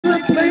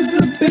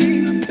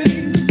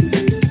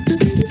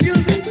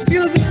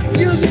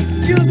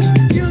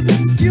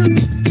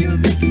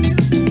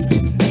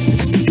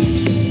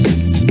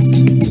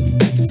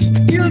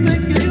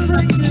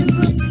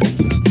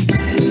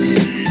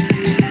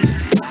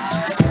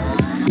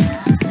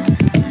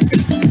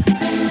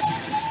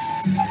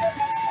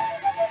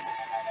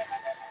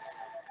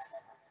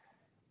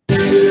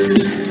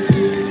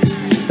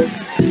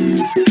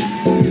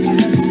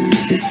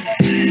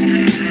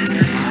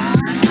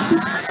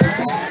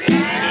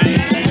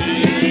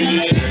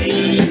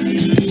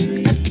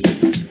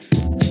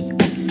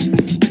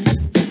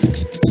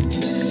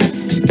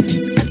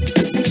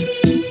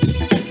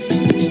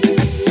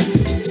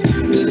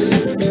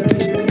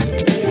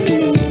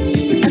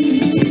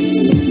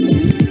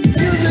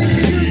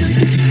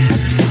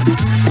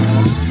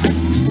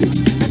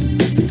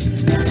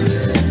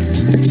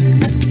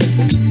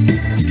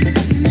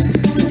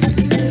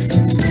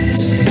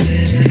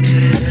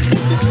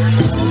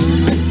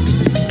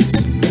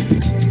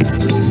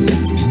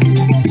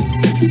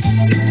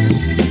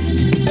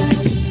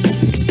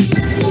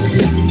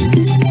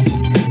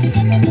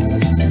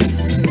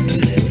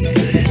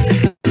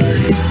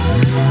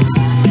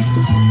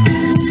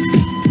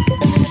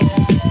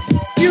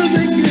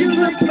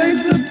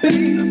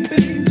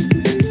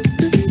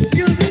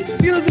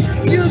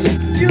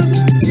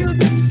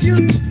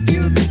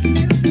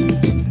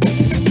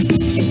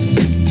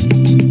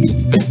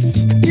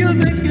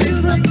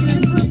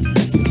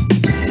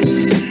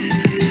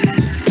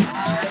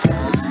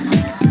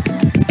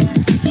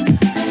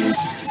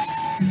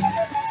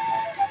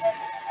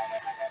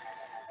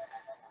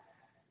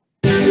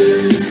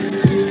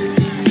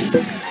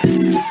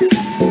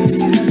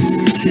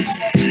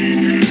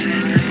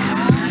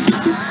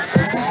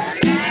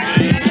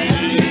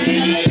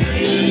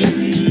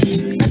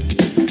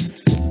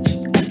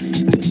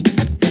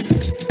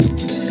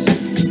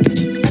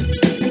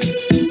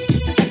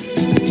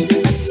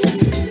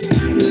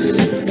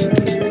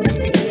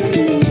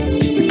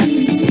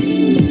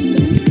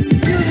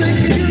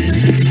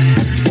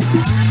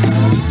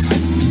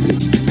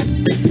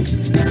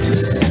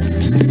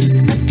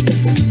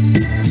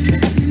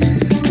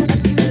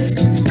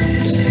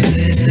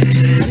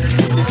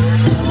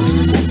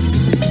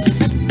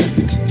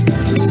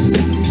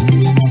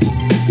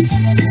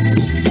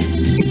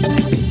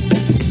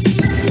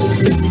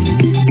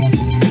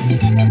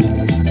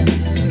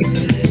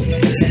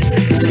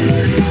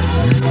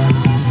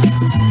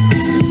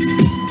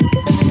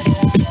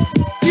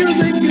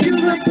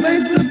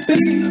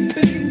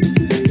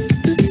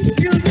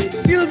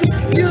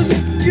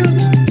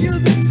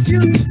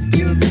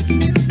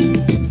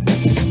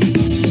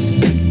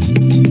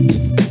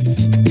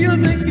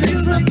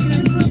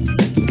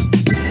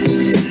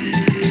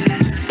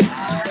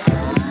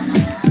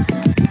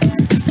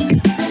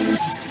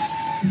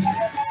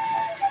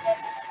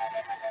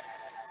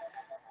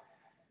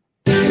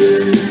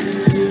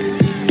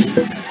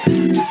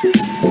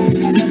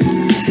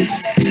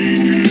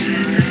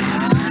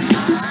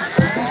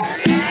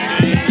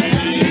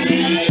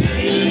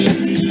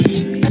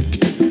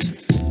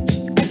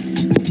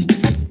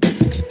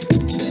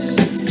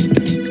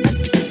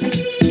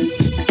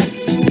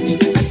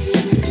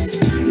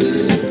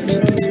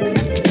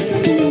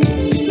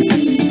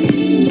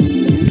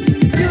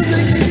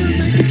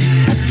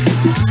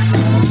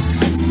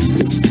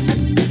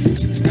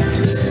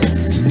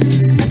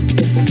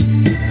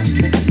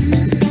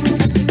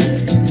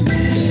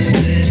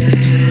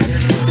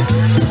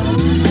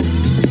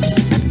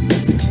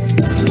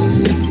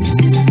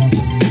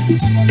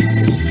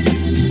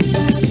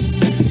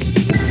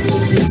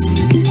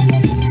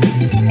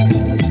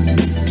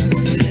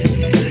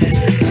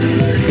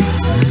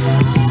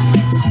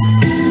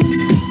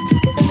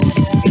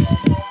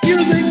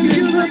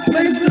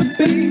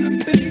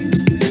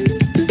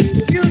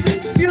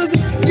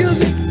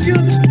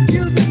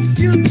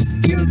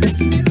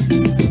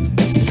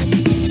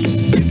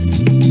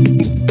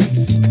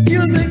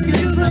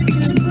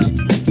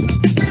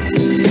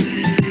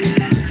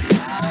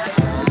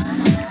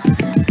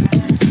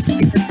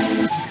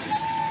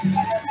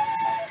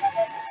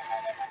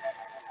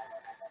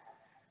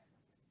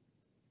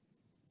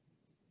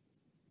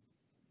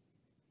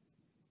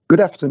Good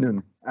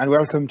afternoon, and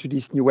welcome to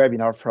this new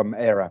webinar from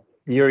ERA,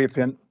 the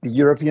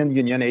European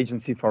Union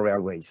Agency for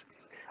Railways.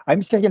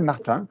 I'm Cyril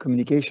Martin,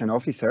 Communication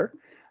Officer,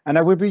 and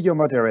I will be your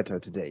moderator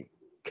today.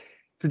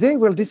 Today,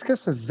 we'll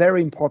discuss a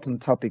very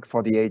important topic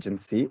for the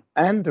agency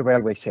and the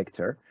railway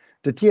sector,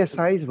 the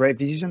TSIs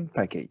Revision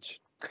Package.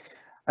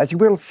 As you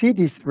will see,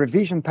 this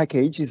revision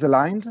package is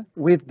aligned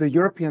with the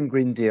European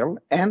Green Deal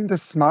and the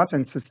Smart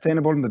and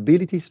Sustainable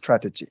Mobility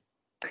Strategy.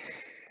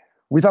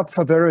 Without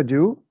further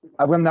ado,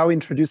 I will now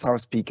introduce our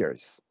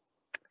speakers.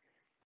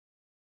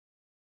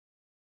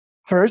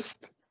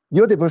 First,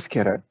 Jo de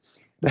Boskere,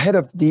 the head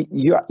of the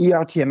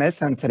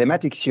ERTMS and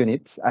Telematics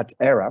unit at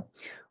ERA,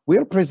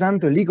 will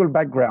present the legal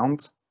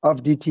background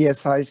of this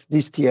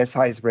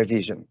TSIs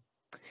revision.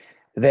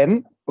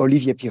 Then,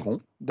 Olivier Piron,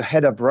 the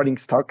head of rolling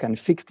stock and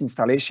fixed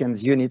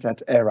installations unit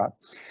at ERA,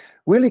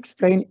 We'll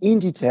explain in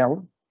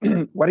detail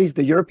what is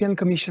the European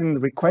Commission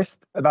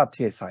request about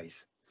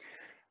TSIs.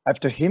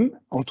 After him,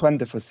 Antoine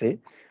Defossé,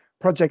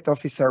 Project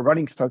Officer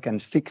Rolling Stock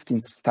and Fixed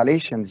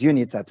Installations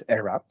Unit at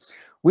ERA,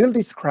 will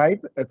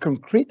describe a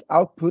concrete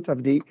output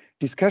of the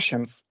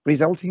discussions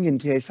resulting in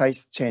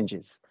TSIs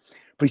changes,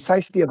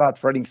 precisely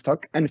about rolling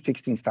stock and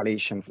fixed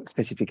installations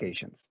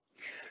specifications.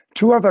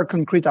 Two other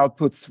concrete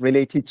outputs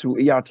related to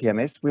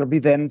ERTMS will be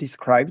then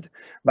described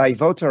by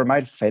Wouter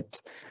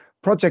Meilfeld,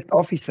 Project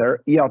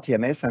Officer,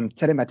 ERTMS and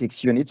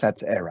Telematics Units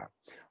at ERA.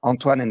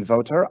 Antoine and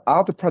Wouter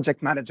are the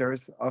project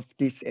managers of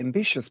this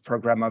ambitious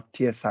program of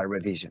TSI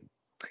revision.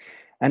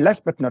 And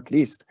last but not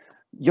least,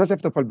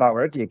 Josef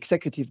Doppelbauer, the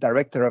Executive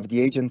Director of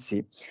the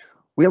agency,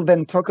 will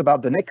then talk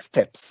about the next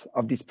steps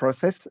of this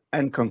process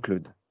and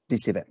conclude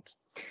this event.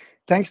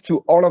 Thanks to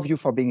all of you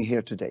for being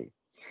here today.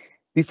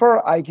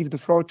 Before I give the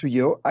floor to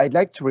you, I'd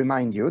like to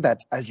remind you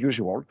that, as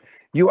usual,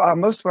 you are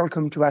most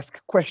welcome to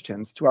ask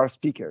questions to our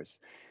speakers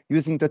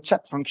using the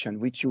chat function,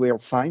 which you will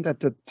find at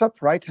the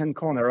top right-hand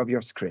corner of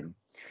your screen.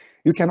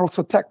 You can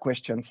also tag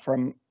questions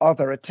from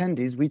other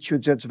attendees which you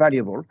judge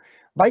valuable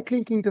by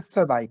clicking the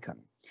sub icon.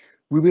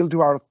 We will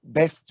do our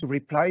best to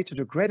reply to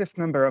the greatest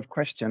number of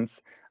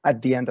questions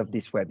at the end of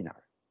this webinar.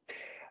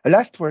 A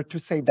last word to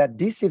say that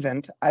this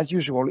event, as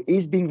usual,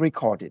 is being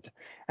recorded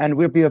and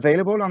will be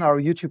available on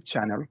our YouTube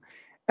channel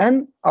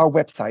and our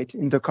website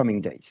in the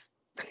coming days.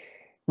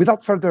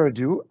 Without further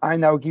ado, I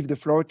now give the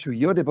floor to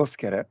Jo de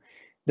Boskere,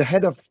 the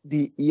head of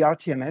the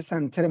ERTMS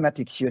and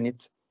Telematics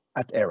Unit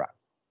at ERA.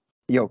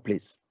 Jo,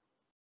 please.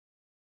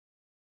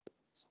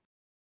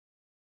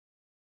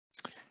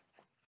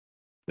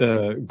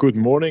 Good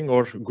morning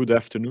or good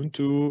afternoon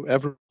to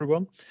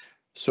everyone.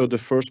 So the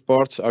first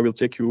part, I will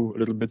take you a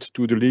little bit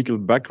to the legal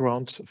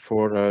background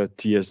for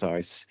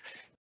TSIs.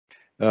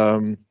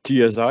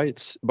 TSI,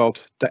 it's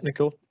about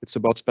technical, it's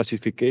about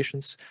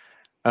specifications,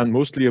 and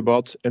mostly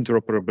about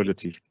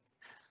interoperability.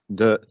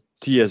 The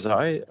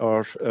TSI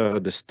are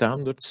the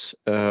standards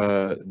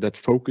that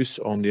focus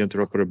on the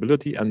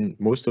interoperability, and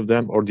most of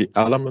them are the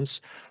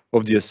elements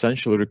of the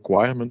essential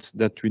requirements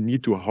that we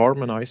need to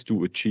harmonize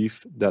to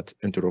achieve that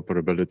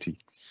interoperability.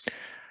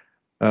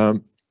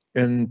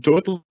 In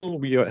total,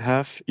 we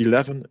have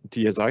 11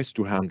 TSIs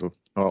to handle.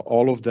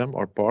 All of them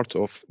are part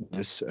of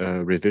this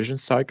revision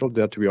cycle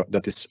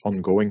that is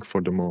ongoing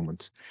for the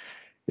moment.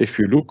 If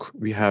you look,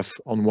 we have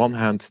on one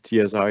hand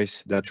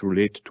TSIs that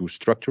relate to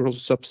structural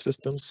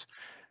subsystems,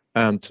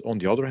 and on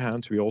the other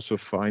hand, we also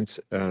find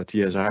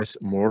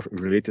TSIs more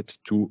related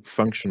to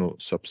functional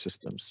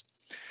subsystems.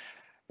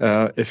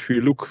 If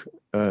we look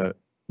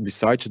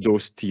besides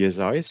those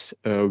TSIs,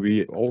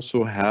 we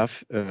also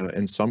have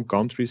in some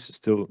countries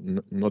still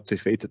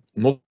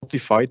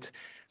notified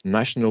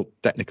national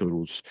technical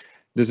rules.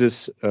 This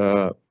is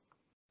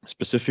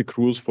specific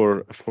rules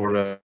for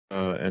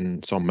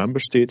in some member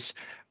states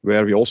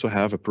where we also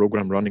have a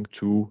program running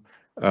to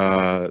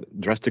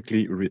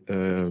drastically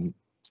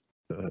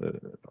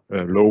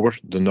lower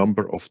the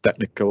number of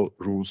technical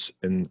rules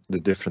in the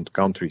different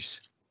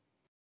countries.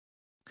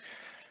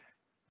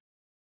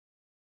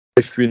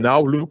 If we now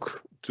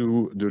look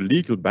to the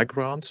legal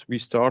background, we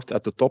start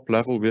at the top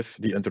level with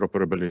the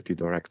Interoperability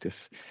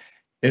Directive.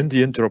 In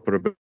the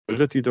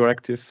Interoperability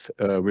Directive,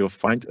 we'll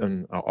find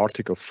an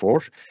Article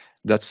 4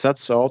 that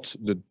sets out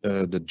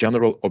the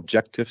general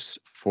objectives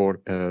for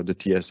the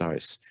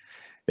TSIs.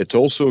 It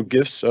also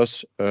gives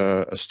us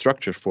a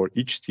structure for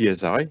each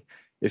TSI.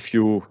 If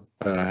you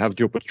have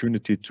the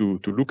opportunity to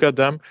look at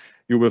them,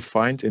 you will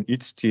find in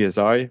each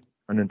TSI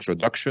an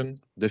introduction,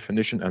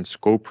 definition and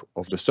scope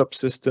of the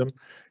subsystem.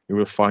 You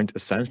will find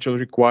essential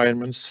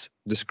requirements,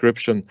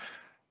 description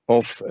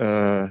of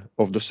the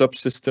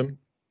subsystem.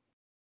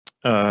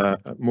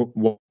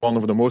 One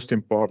of the most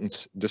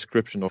important,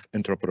 description of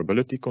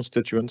interoperability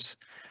constituents.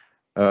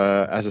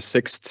 As a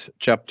sixth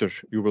chapter,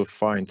 you will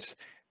find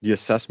the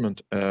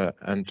assessment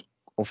and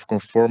of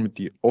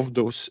conformity of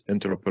those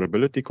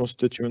interoperability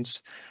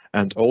constituents,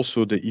 and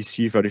also the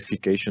EC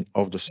verification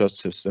of the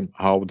subsystem,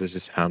 how this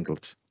is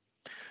handled.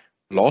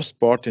 Last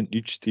part in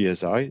each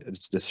TSI,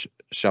 it's this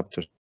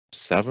chapter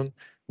 7.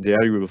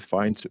 There you will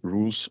find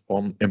rules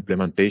on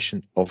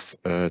implementation of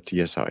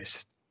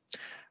TSIs.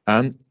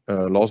 And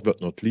last but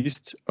not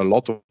least, a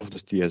lot of the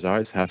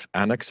TSIs have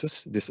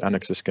annexes. These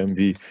annexes can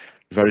be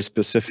very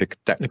specific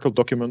technical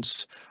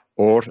documents,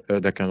 or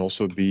there can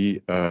also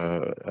be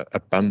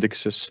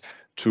appendixes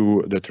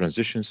to the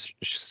transition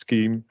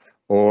scheme,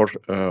 or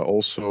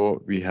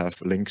also we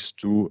have links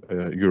to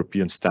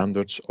European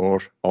standards or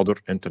other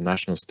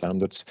international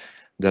standards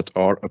that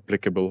are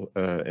applicable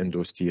in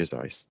those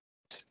TSIs.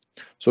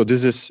 So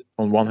this is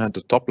on one hand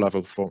the top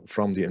level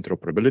from the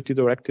Interoperability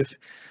Directive.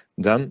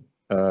 Then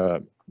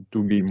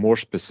to be more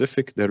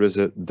specific, there is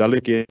a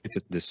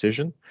delegated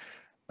decision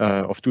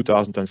of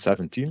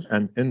 2017,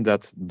 and in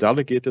that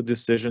delegated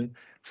decision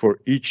for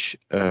each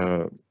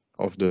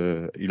of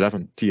the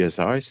 11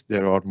 TSIs,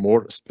 there are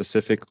more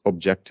specific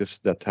objectives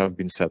that have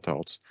been set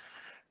out.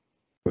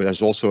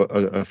 There's also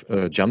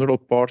a general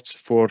part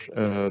for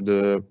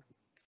the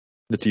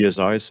the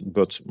TSIs,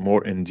 but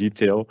more in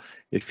detail.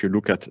 If you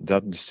look at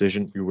that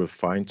decision, you will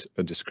find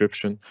a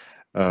description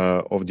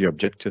of the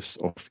objectives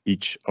of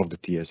each of the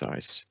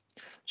TSIs.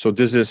 So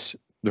this is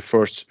the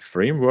first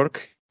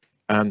framework,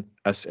 and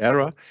as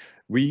ERA,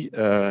 we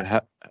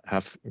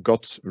have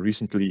got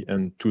recently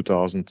in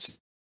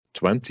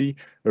 2020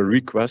 a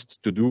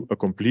request to do a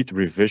complete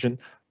revision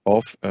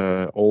of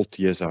all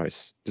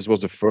TSIs. This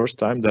was the first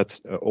time that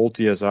all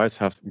TSIs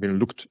have been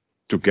looked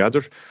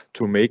together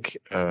to make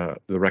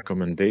the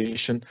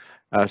recommendation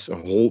as a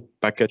whole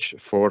package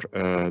for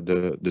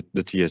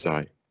the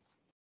TSI.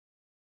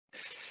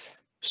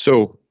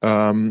 So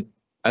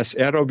as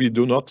ERA, we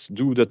do not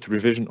do that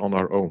revision on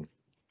our own.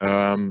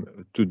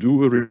 To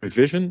do a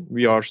revision,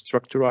 we are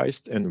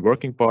structured in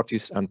working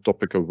parties and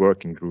topical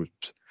working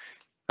groups.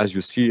 As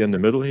you see in the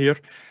middle here,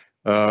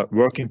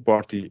 working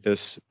party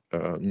is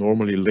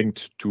normally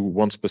linked to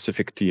one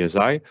specific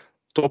TSI.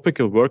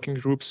 Topical working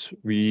groups,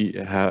 we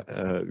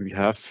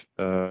have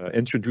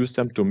introduced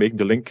them to make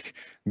the link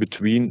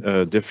between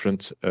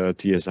different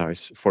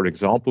TSIs. For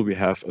example, we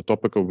have a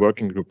topical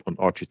working group on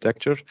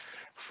architecture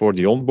for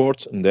the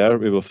onboard, and there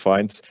we will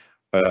find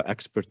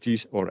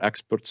expertise or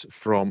experts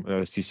from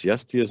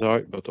CCS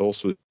TSI, but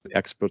also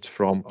experts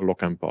from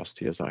Lock and Pass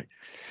TSI.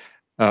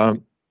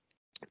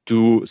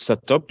 To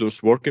set up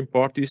those working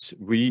parties,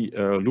 we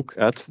look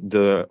at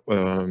the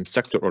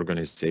sector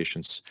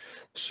organizations.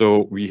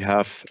 So we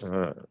have,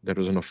 there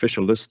is an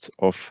official list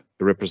of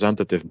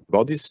representative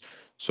bodies.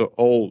 So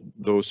all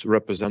those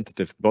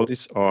representative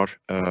bodies are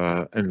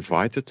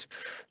invited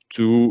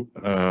to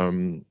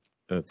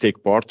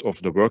take part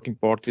of the working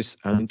parties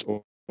and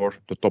or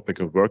the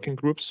topical working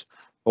groups.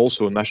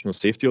 Also, national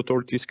safety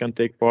authorities can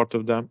take part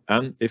of them,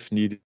 and if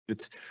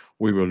needed,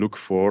 we will look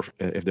for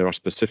if there are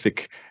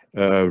specific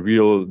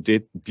real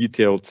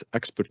detailed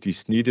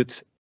expertise needed.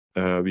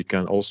 We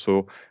can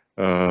also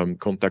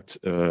contact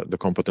the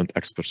competent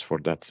experts for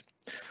that.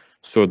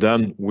 So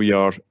then we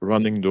are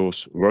running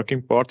those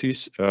working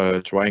parties,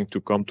 trying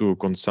to come to a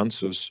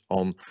consensus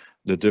on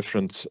the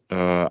different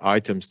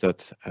items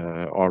that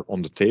are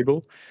on the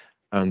table.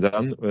 And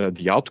then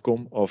the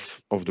outcome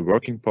of the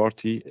working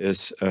party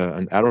is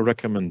an ERA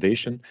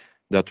recommendation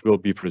that will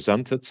be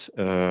presented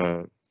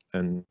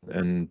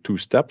in two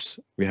steps.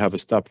 We have a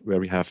step where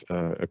we have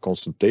a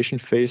consultation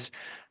phase,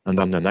 and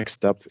then the next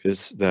step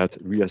is that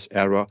we as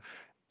ERA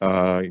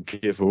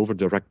give over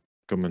the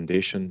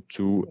recommendation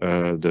to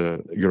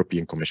the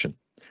European Commission.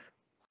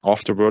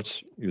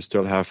 Afterwards, you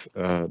still have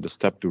the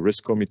step to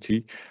risk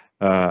committee,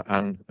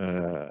 and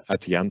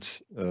at the end,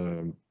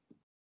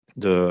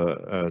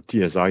 the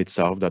TSI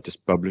itself that is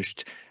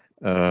published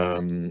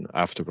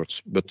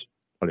afterwards. But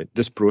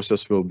this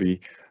process will be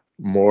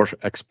more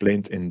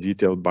explained in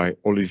detail by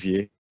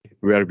Olivier,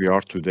 where we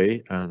are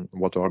today and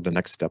what are the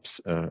next steps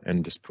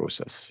in this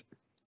process.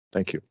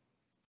 Thank you.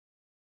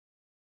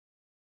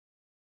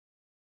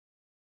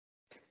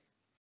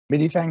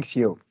 Many thanks,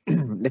 Jo.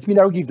 Let me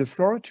now give the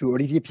floor to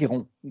Olivier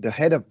Piron, the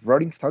head of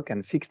rolling stock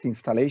and fixed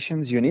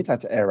installations unit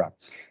at ERA.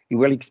 He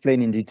will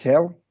explain in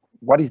detail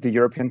what is the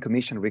European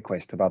Commission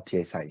request about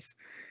TSIs.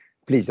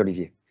 Please,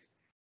 Olivier.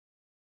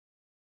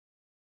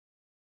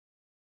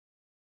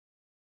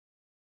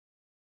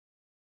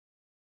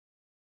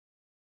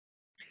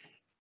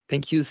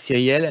 Thank you,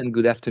 Cyril, and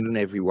good afternoon,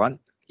 everyone.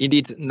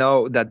 Indeed,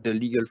 now that the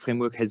legal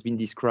framework has been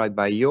described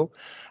by Jo,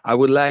 I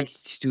would like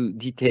to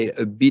detail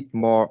a bit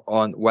more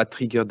on what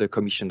triggered the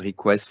Commission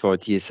request for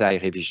a TSI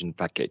revision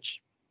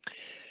package.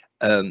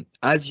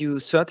 As you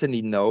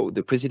certainly know,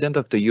 the President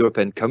of the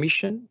European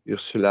Commission,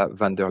 Ursula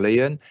von der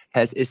Leyen,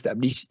 has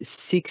established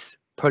 6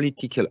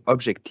 political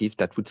objectives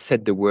that would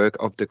set the work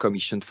of the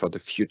Commission for the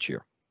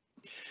future.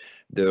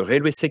 The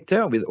railway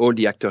sector, with all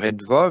the actors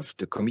involved,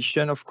 the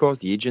Commission, of course,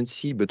 the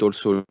agency, but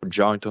also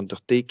joint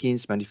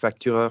undertakings,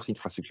 manufacturers,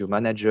 infrastructure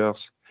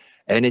managers,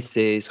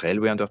 NSAs,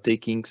 railway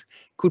undertakings,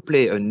 could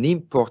play an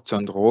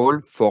important role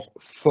for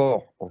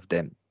 4 of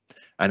them.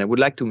 And I would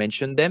like to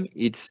mention them.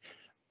 It's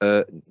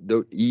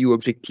the EU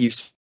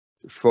objectives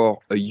for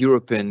a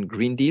European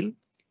Green Deal,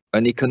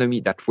 an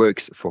economy that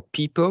works for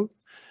people,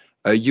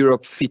 a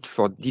Europe fit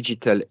for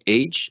digital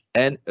age,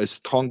 and a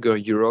stronger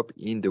Europe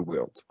in the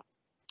world.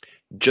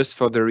 Just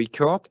for the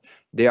record,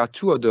 there are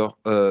 2 other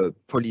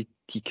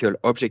political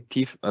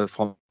objectives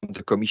from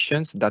the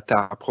Commissions that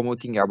are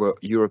promoting our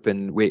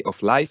European way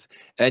of life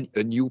and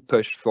a new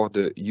push for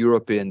the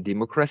European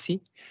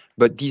democracy.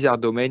 But these are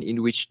domains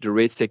in which the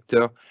rail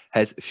sector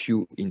has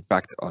few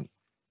impact on.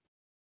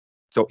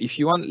 So if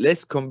you want,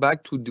 let's come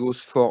back to those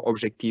 4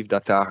 objectives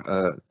that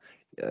are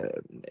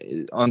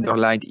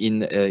underlined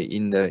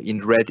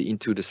in red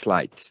into the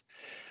slides.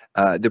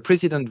 The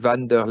President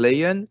von der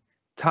Leyen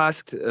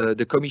tasked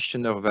the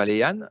Commissioner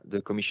Vălean,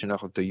 the Commissioner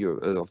of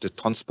the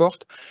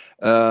Transport,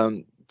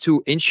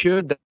 to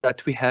ensure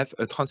that we have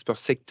a transport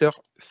sector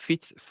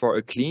fit for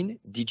a clean,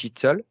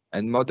 digital,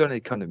 and modern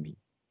economy.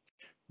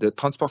 The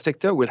transport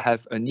sector will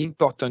have an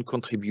important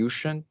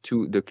contribution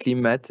to the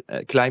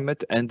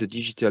climate and the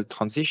digital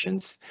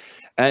transitions,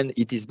 and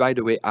it is, by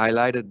the way,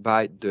 highlighted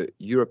by the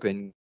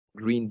European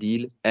Green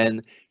Deal,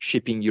 and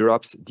shaping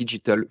Europe's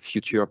digital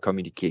future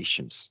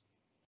communications.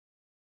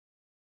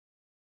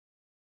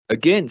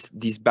 Against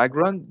this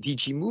background,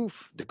 DG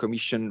Move, the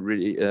Commission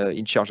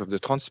in charge of the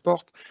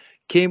transport,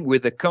 came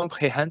with a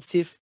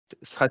comprehensive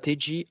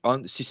strategy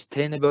on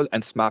sustainable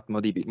and smart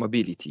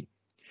mobility.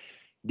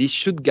 This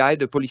should guide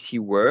the policy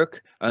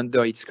work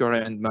under its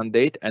current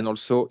mandate and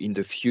also in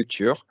the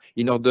future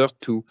in order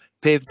to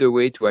pave the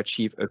way to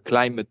achieve a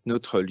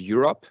climate-neutral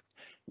Europe,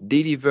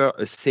 deliver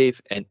a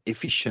safe and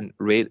efficient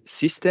rail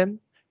system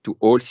to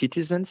all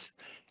citizens,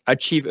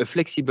 achieve a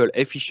flexible,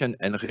 efficient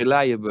and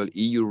reliable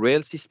EU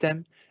rail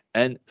system,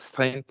 and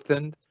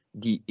strengthen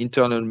the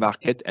internal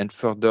market and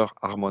further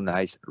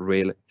harmonize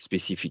rail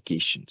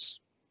specifications.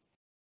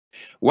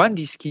 One of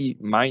the key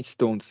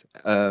milestones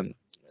that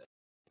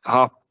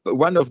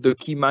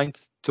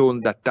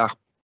are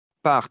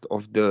part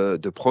of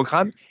the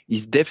program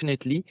is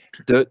definitely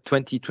the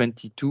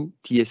 2022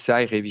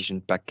 TSI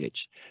Revision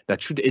Package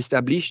that should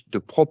establish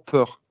the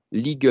proper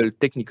legal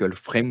technical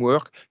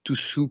framework to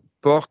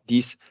support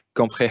this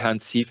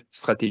comprehensive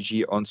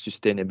strategy on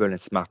sustainable and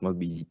smart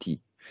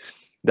mobility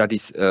that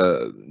is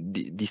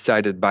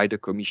decided by the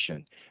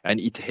Commission. And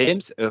it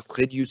aims at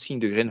reducing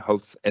the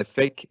greenhouse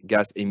effect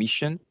gas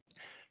emission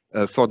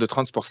for the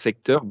transport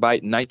sector by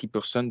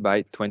 90%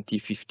 by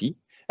 2050,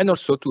 and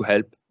also to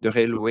help the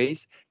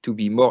railways to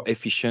be more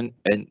efficient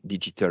and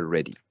digital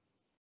ready.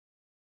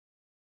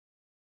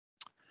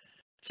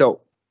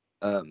 So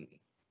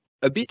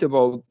a bit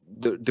about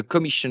the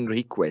Commission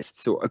request.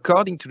 So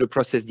according to the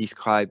process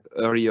described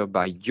earlier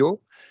by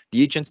Jo,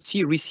 the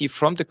agency received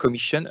from the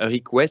Commission a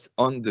request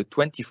on the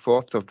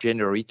 24th of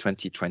January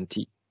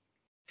 2020.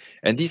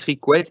 And this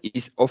request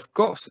is, of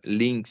course,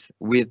 linked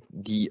with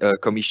the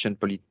Commission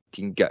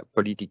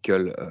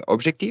political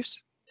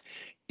objectives.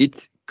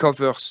 It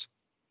covers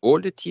all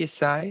the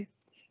TSI,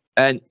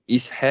 and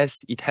it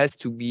has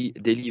to be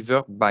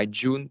delivered by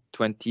June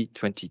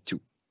 2022.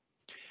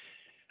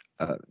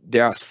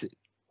 There are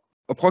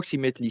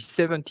approximately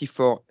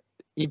 74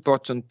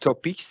 important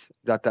topics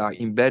that are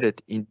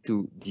embedded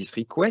into this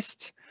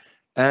request,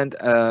 and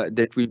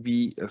that will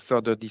be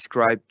further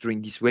described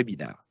during this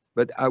webinar.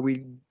 But I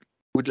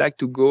would like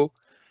to go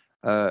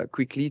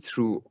quickly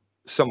through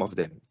some of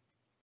them.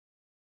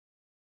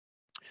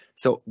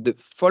 So the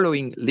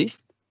following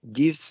list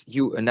gives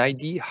you an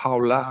idea how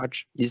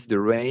large is the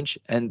range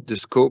and the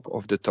scope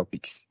of the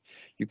topics.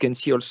 You can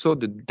see also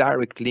the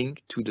direct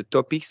link to the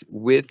topics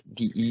with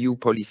the EU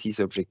policies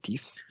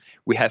objective.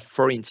 We have,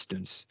 for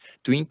instance,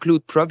 to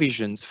include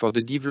provisions for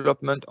the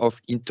development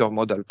of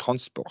intermodal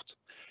transport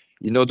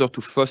in order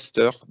to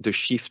foster the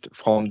shift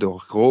from the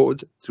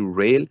road to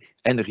rail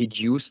and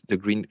reduce the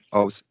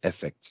greenhouse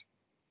effect.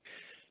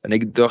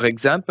 Another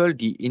example,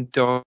 the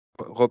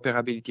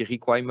interoperability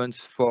requirements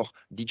for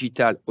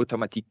digital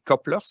automatic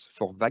couplers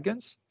for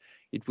wagons.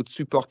 It would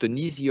support an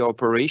easier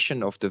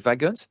operation of the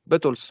wagons,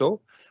 but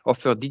also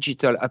offer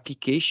digital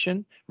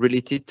application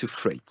related to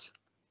freight.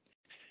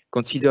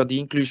 Consider the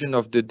inclusion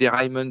of the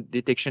derailment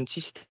detection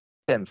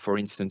system, for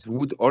instance,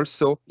 would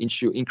also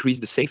increase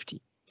the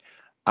safety.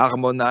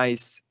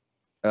 Harmonization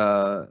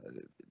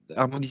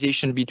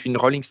between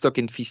rolling stock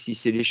and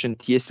facilitation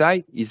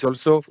TSI is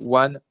also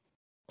one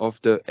of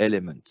the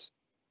elements.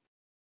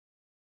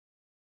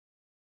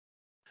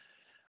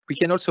 We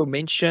can also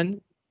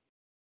mention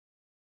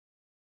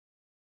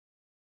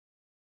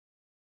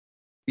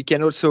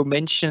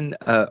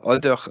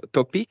other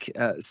topics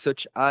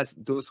such as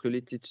those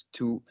related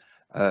to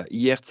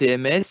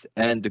ERTMS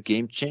and the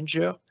game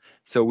changer.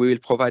 So we will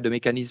provide a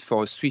mechanism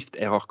for a swift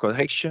error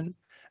correction,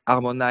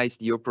 harmonize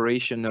the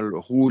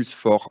operational rules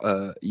for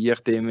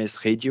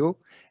ERTMS radio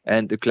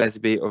and the Class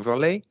B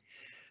overlay,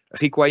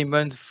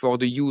 requirement for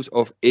the use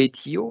of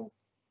ATO,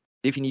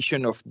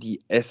 definition of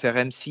the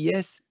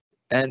FRMCS,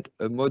 and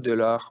a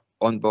modular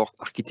onboard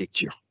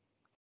architecture.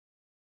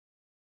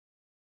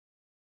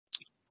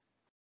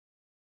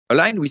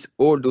 Aligned with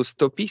all those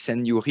topics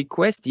and new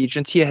requests, the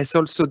agency has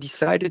also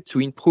decided to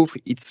improve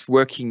its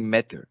working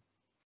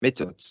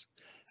methods.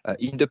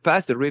 In the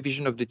past, the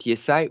revision of the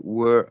TSI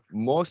were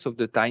most of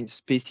the time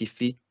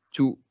specific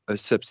to a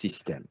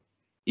subsystem.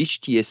 Each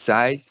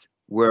TSIs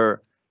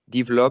were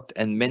developed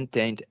and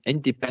maintained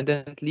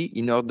independently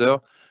in order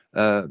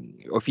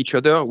of each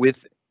other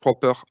with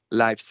proper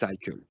life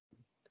cycle.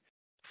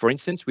 For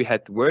instance, we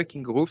had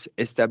working groups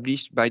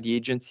established by the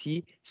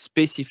agency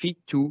specific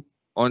to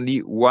only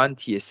one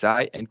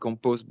TSI and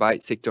composed by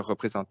sector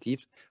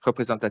representatives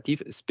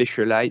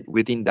specialized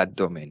within that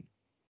domain.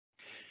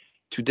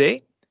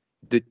 Today,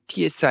 the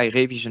TSI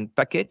revision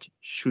package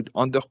should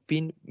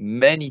underpin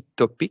many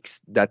topics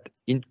that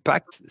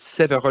impact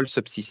several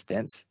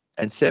subsystems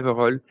and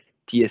several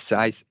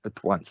TSIs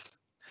at once.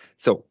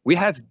 So we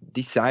have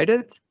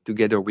decided,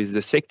 together with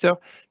the sector,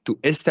 to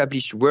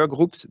establish work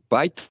groups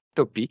by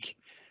topic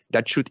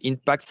that should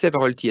impact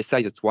several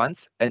TSIs at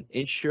once and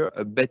ensure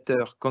a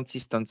better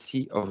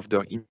consistency of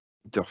their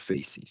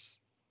interfaces.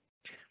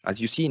 As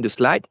you see in the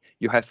slide,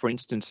 you have, for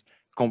instance,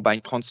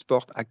 combined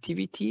transport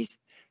activities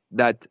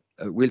that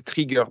will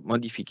trigger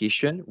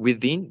modification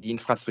within the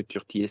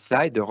infrastructure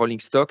TSI, the rolling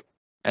stock,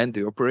 and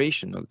the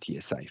operational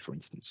TSI, for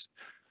instance.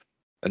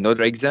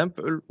 Another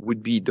example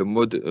would be the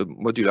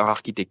modular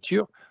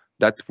architecture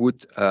that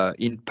would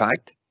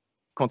impact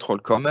control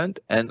command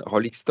and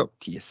rolling stock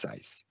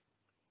TSIs,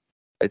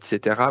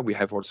 etc. We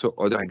have also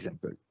other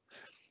examples.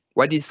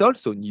 What is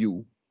also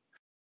new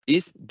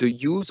is the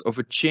use of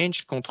a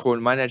change control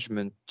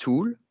management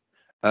tool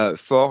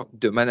for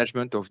the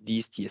management of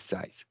these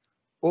TSIs.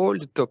 All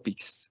the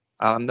topics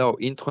are now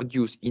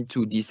introduced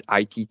into this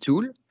IT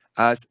tool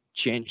as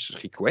change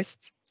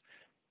requests,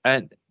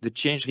 and the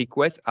change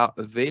requests are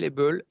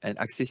available and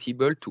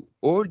accessible to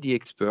all the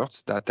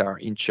experts that are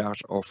in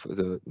charge of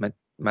the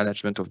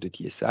management of the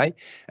TSI,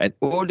 and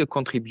all the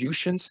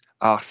contributions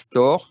are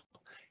stored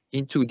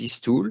into this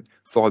tool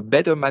for a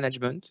better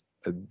management,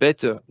 a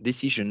better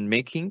decision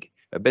making,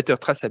 a better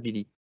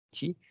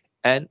traceability,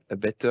 and a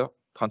better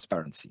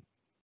transparency.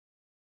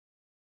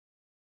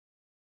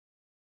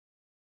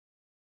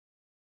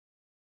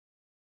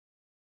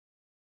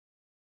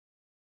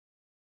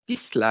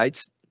 These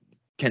slides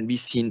can be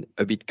seen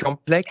a bit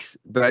complex,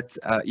 but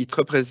it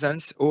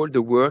represents all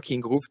the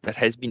working group that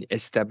has been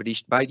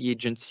established by the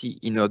agency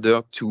in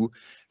order to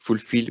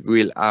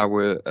fulfill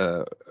our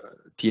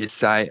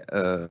TSI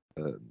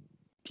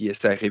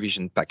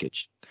revision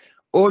package.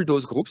 All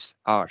those groups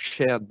are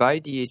shared by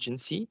the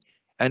agency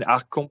and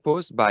are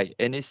composed by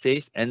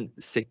NSAs and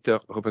sector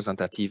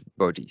representative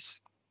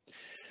bodies.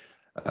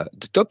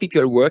 The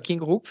topical working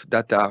group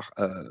that are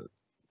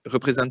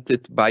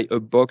represented by a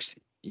box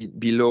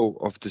below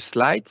of the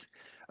slide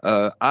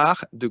are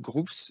the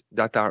groups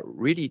that are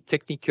really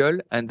technical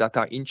and that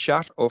are in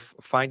charge of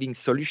finding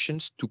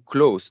solutions to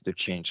close the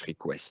change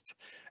request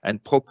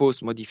and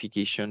propose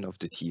modification of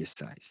the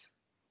TSIs.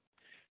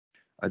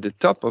 At the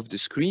top of the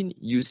screen,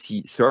 you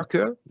see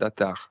circles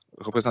that are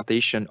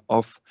representation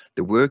of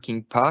the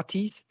working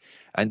parties.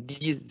 And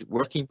these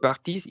working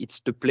parties,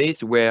 it's the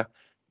place where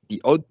the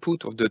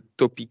output of the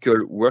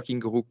topical working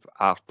group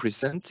are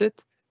presented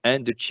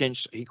and the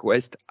change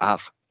requests are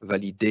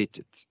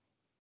validated.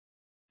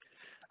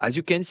 As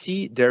you can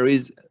see, there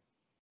is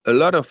a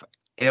lot of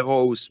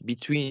arrows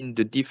between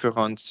the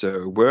different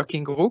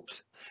working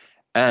groups.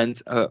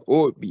 And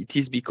it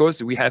is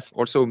because we have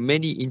also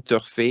many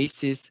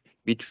interfaces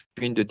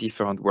between the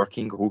different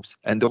working groups.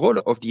 And the role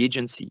of the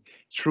agency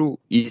through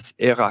its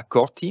ERA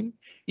core team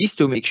is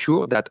to make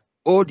sure that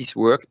all this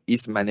work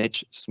is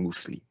managed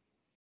smoothly.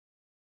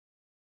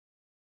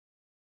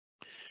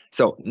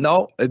 So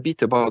now a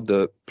bit about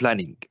the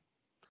planning.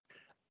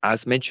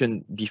 As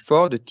mentioned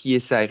before, the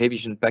TSI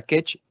revision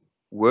package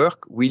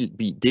work will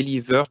be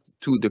delivered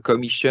to the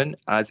Commission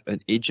as an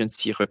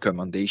agency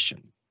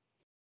recommendation.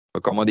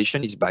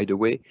 Recommendation is, by the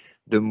way,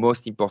 the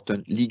most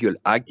important legal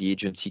act the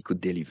agency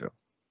could deliver.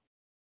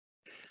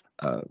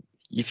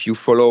 If you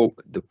follow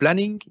the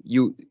planning,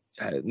 you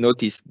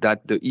notice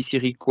that the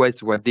EC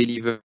requests were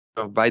delivered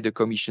by the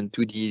Commission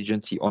to the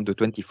agency on the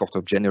 24th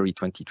of January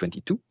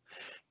 2022.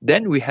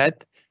 Then we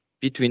had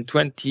between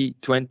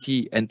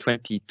 2020 and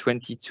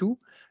 2022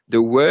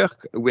 the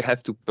work we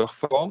have to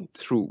perform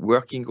through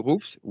working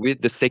groups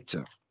with the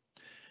sector.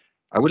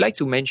 I would like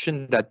to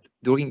mention that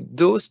during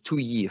those 2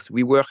 years,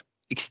 we worked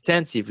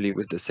extensively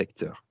with the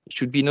sector. It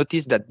should be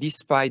noticed that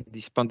despite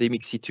this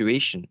pandemic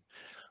situation,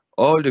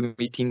 all the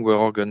meetings were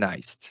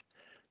organized.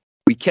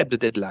 We kept the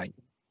deadline.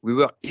 We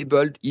were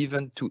able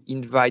even to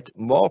invite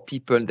more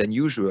people than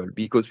usual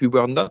because we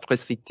were not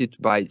restricted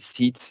by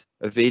seats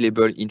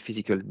available in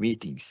physical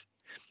meetings.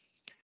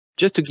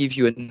 Just to give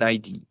you an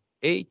idea,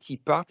 80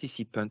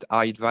 participants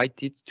are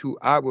invited to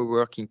our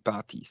working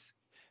parties.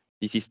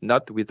 This is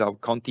not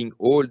without counting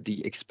all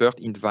the experts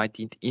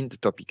invited in the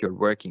topical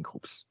working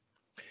groups.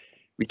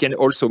 We can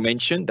also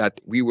mention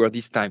that we were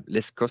this time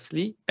less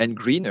costly and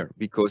greener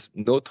because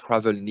no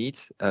travel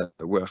needs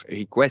were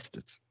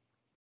requested.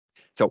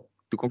 So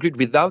to conclude,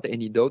 without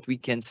any doubt, we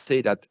can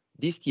say that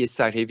this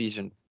TSI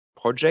revision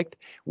project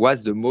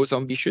was the most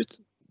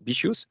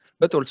ambitious,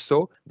 but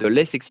also the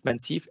less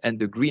expensive and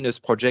the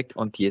greenest project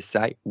on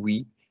TSI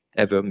we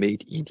ever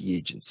made in the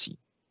agency.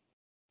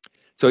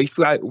 So if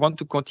I want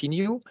to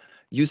continue,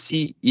 you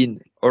see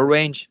in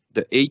orange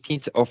the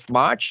 18th of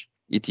March,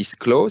 it is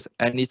closed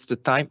and it's the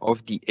time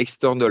of the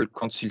external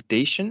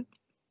consultation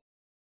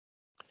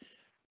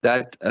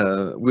that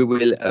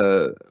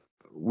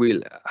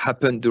will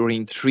happen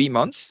during 3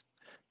 months.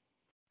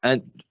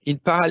 And in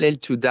parallel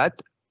to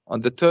that,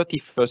 on the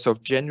 31st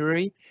of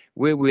January,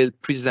 we will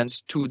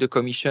present to the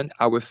Commission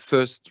our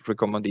first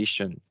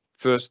recommendation,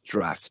 first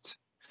draft.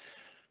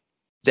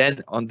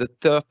 Then on the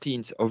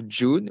 13th of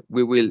June,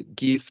 we will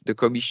give the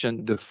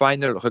Commission the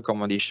final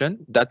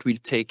recommendation that will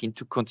take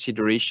into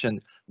consideration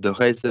the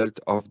result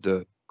of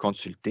the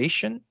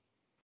consultation.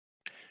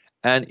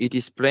 And it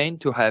is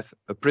planned to have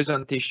a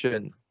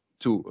presentation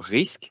to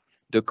RISC,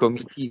 the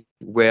committee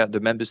where the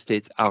member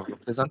states are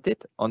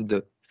represented, on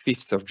the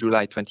 5th of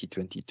July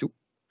 2022.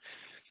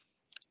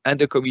 And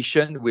the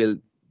Commission will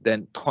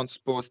then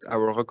transposed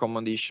our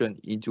recommendation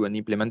into an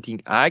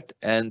implementing act,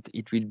 and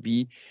it will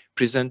be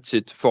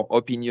presented for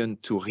opinion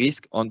to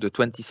RISC on the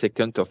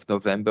 22nd of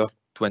November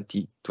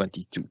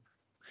 2022.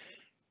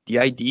 The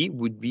idea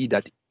would be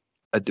that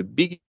at the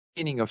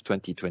beginning of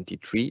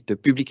 2023, the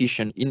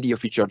publication in the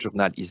official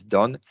journal is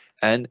done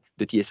and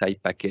the TSI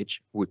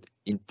package would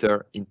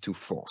enter into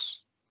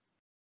force.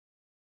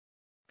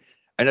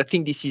 And I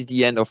think this is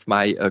the end of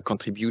my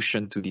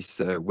contribution to this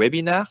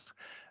webinar.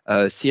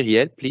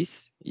 Cyrielle,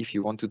 please, if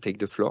you want to take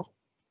the floor.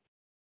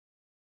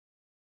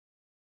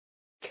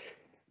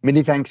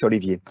 Many thanks,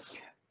 Olivier.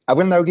 I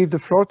will now give the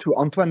floor to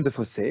Antoine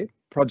Defossé,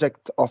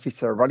 Project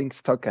Officer, Rolling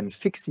Stock and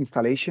Fixed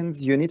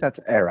Installations Unit at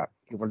ERA.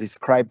 He will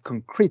describe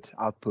concrete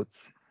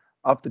outputs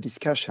of the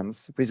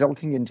discussions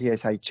resulting in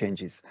TSI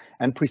changes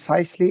and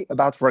precisely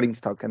about rolling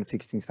stock and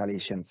fixed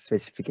installation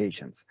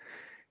specifications.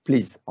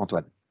 Please,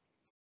 Antoine.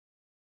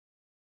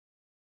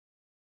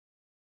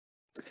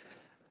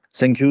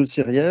 Thank you,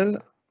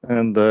 Cyrielle,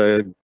 and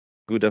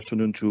good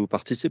afternoon to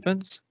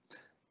participants.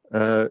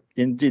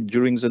 Indeed,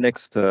 during the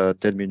next 10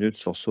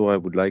 minutes or so, I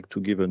would like to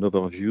give an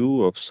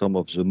overview of some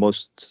of the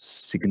most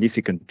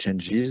significant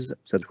changes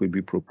that will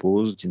be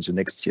proposed in the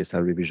next TSI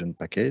revision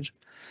package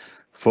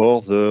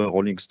for the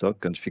rolling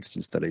stock and fixed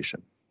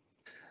installation.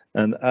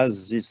 And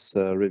as this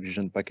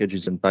revision package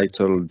is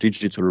entitled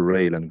Digital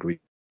Rail and Grid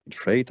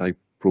Freight, I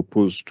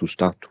propose to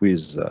start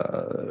with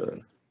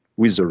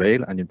the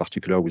rail and in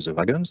particular with the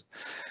wagons.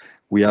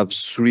 We have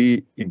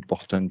three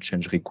important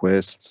change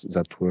requests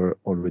that were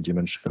already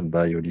mentioned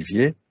by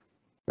Olivier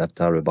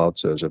that are about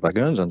the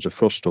wagons. And the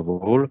first of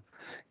all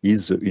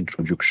is the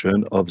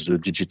introduction of the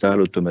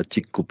digital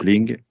automatic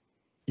coupling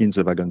in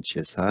the wagon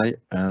TSI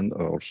and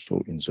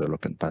also in the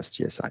lock and pass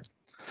TSI.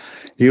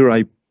 Here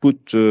I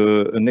put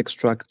an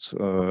extract,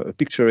 a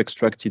picture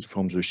extracted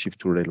from the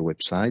Shift2Rail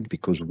website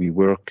because we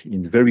work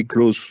in very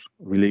close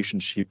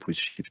relationship with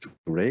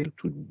Shift2Rail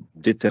to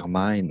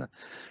determine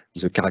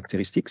the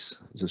characteristics,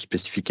 the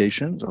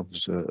specifications of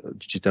the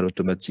digital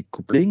automatic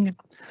coupling,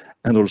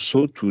 and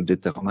also to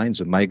determine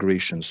the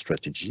migration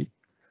strategy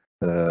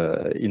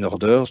in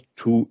order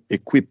to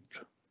equip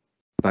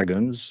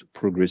wagons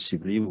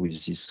progressively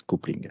with this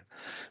coupling.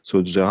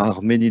 So there are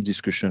many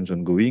discussions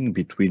ongoing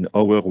between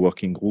our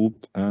working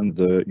group and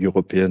the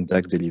European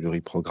DAC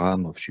delivery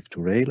program of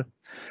Shift2Rail.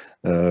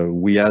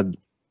 We had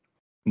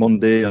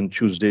Monday and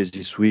Tuesday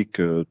this week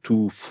 2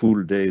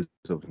 full days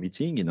of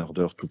meeting in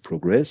order to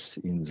progress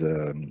in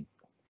the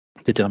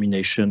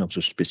determination of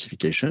the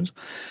specifications.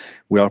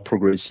 We are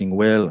progressing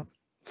well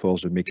for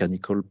the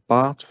mechanical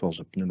part, for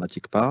the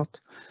pneumatic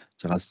part.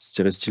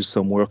 There is still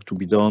some work to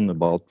be done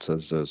about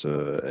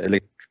the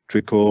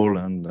electrical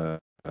and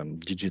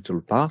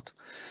digital part,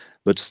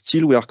 but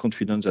still we are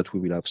confident that we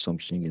will have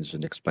something in the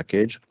next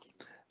package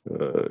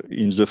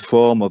in the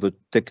form of a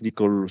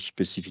technical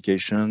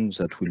specification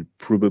that will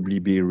probably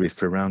be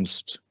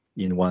referenced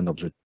in one of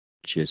the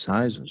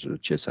TSIs, the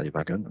TSI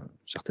wagon,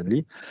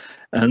 certainly,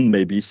 and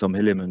maybe some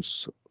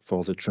elements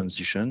for the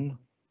transition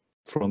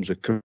from the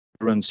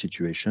current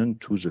situation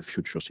to the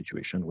future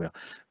situation where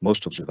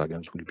most of the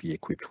wagons will be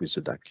equipped with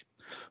the DAC.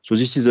 So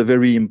this is a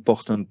very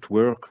important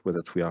work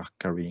that we are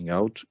carrying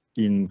out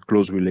in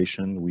close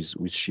relation with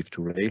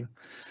Shift2Rail,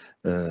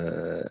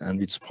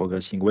 and it's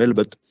progressing well,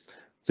 but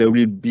there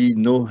will be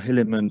no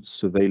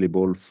elements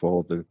available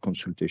for the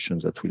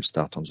consultations that will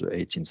start on the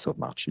 18th of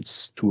March.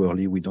 It's too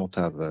early, we don't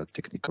have a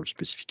technical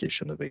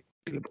specification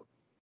available.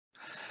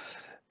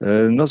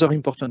 Another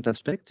important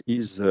aspect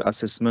is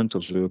assessment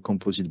of the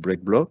composite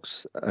brake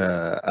blocks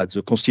at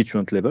the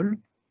constituent level.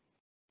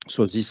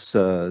 So this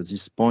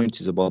point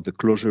is about the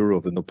closure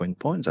of an open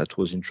point that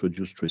was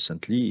introduced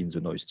recently in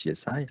the noise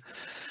TSI.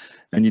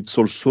 And it's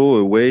also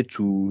a way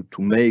to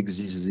make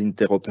these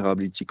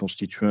interoperability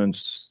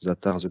constituents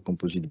that are the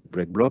composite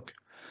brake block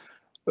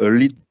a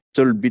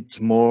little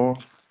bit more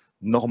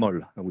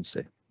normal, I would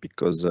say,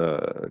 because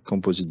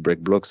composite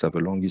brake blocks have a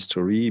long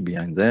history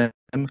behind them,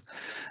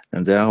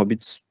 and they are a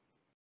bit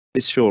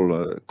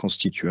special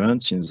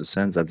constituents in the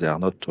sense that they are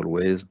not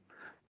always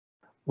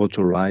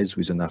authorized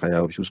with an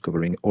area of use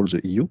covering all the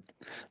EU.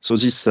 So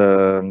this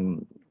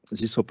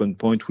open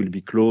point will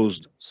be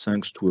closed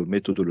thanks to a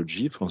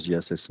methodology for the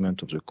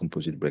assessment of the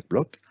composite brake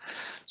block.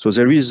 So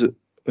there is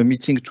a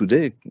meeting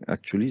today,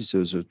 actually,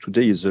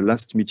 today is the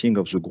last meeting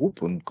of the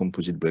group on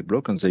composite brake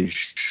block, and they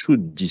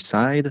should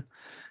decide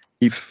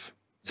if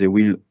they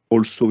will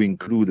also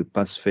include the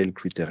pass-fail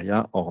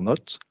criteria or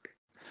not,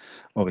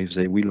 or if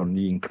they will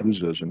only include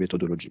the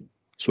methodology.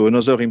 So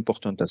another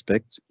important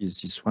aspect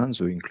is this one,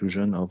 the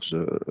inclusion of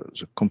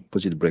the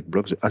composite brake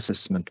block, the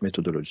assessment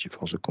methodology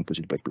for the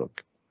composite brake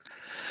block.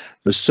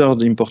 The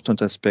third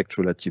important aspect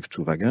relative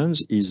to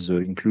wagons is the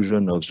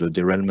inclusion of the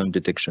derailment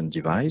detection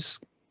device.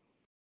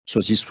 So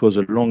this was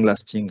a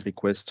long-lasting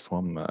request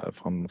from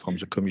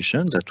the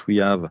Commission that we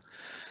have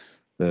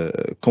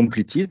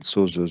completed.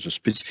 So the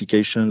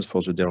specifications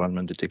for the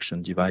derailment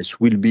detection device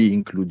will be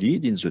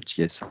included in the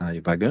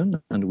TSI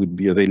wagon and will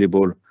be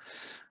available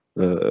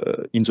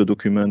in the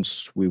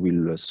documents we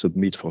will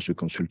submit for the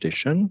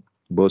consultation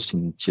both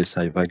in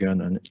TSI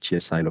Wagon and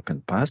TSI Lock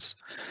and Pass.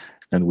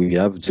 And we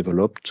have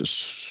developed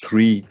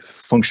 3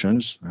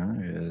 functions.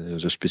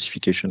 The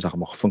specifications are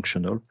more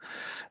functional.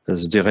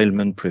 There's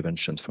derailment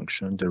prevention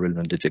function,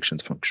 derailment detection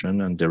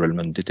function, and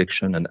derailment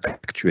detection and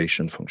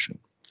actuation function.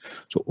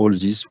 So all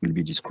this will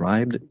be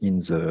described in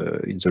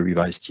the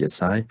revised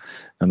TSI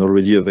and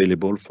already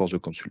available for the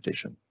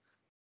consultation.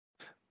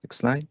 Next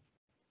slide,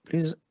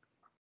 please.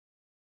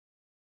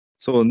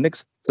 So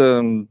next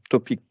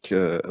topic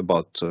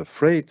about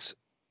freight.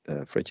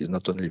 Freight is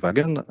not only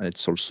wagon,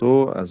 it's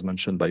also, as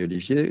mentioned by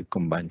Olivier,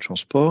 combined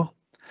transport.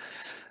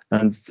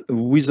 And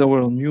with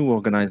our new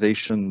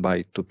organization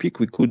by topic,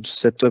 we could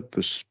set up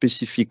a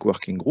specific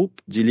working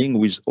group dealing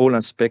with all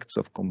aspects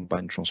of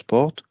combined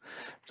transport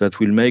that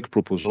will make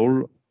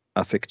proposal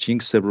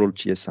affecting several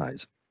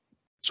TSIs.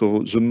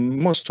 So the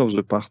most of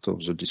the part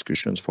of the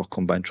discussions for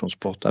combined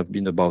transport have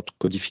been about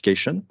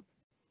codification.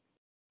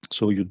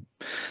 So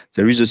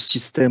there is a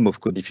system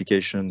of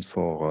codification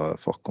for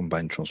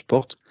combined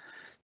transport,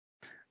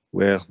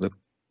 where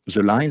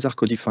the lines are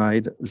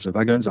codified, the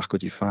wagons are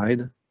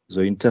codified,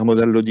 the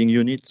intermodal loading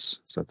units,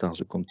 that are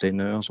the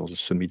containers or the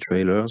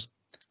semi-trailers,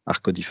 are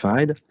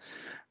codified.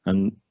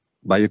 And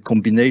by a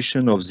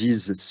combination of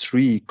these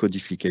 3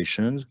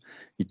 codifications,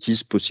 it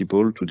is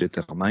possible to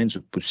determine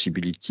the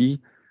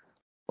possibility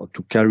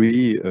to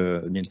carry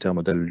an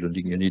intermodal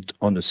loading unit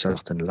on a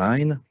certain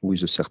line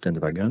with a certain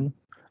wagon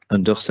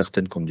under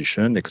certain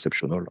conditions,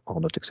 exceptional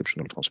or not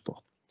exceptional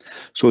transport.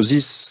 So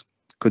this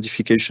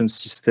codification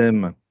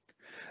system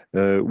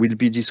will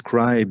be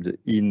described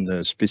in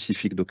a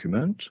specific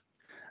document,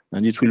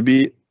 and it will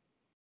be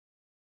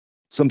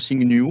something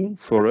new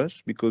for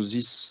us because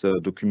this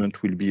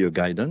document will be a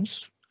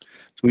guidance.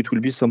 So it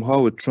will be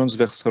somehow a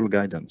transversal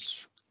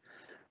guidance.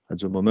 At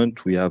the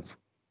moment, we have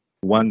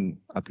one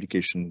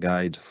application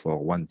guide for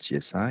one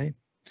TSI.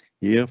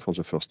 Here, for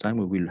the first time,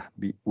 we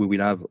will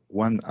have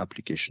one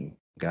application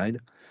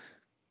guide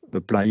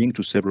applying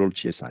to several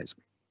TSIs.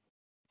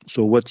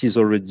 So what is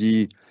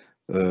already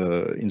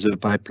in the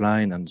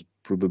pipeline and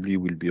probably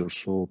will be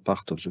also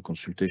part of the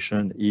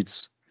consultation,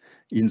 it's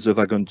in the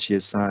wagon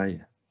TSI,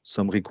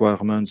 some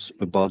requirements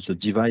about the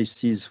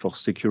devices for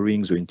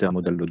securing the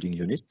intermodal loading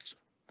unit.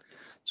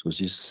 So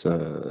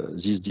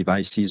these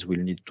devices will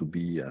need to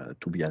be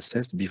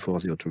assessed before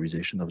the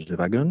authorization of the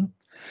wagon.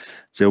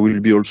 There will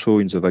be also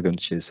in the wagon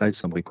TSI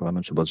some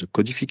requirements about the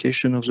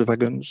codification of the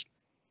wagons.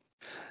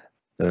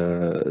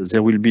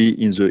 There will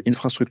be in the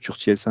infrastructure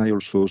TSI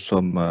also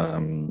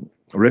some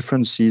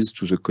references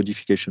to the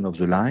codification of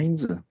the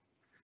lines,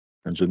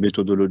 and the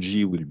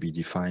methodology will be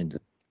defined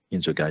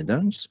in the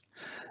guidance.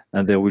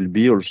 And there will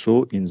be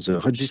also in the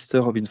register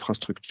of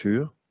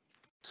infrastructure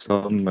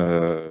some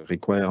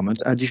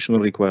additional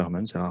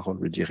requirements. There are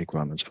already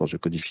requirements for the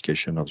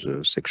codification of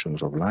the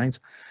sections of lines.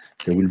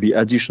 There will be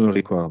additional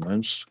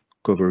requirements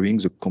covering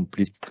the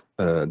complete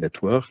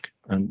network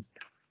and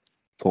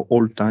for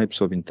all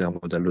types of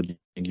intermodal loading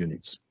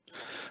units.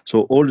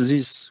 So all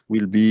this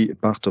will be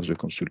part of the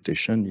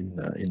consultation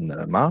in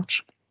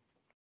March.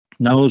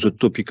 Now the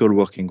topical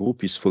working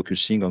group is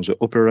focusing on the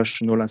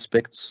operational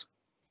aspects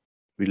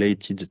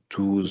related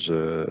to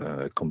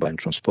the combined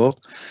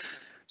transport.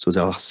 So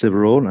there are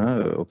several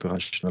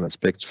operational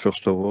aspects.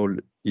 First of all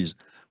is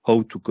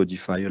how to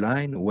codify a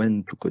line,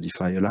 when to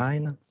codify a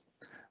line.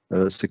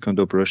 Second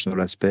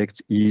operational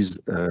aspect is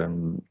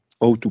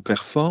how to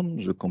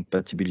perform the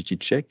compatibility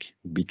check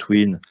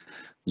between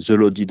the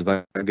loaded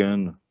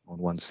wagon on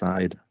one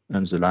side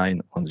and the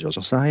line on the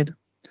other side.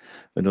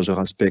 Another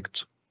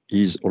aspect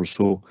is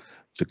also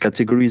the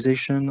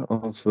categorization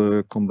of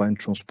combined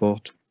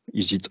transport.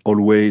 Is it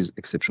always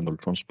exceptional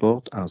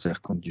transport? Are there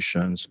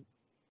conditions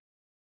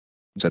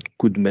that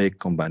could make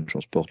combined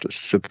transport a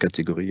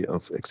subcategory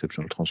of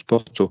exceptional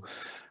transport? So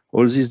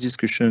all these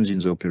discussions in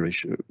the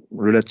operation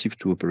relative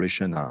to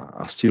operation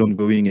are still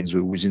ongoing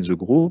within the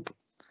group,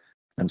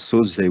 and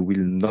so they will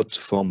not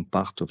form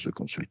part of the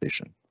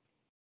consultation.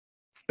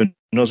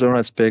 Another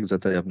aspect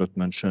that I have not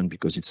mentioned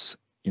because it's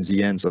in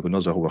the hands of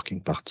another working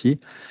party,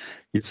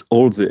 it's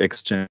all the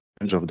exchange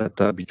of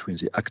data between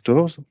the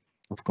actors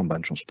of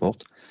combined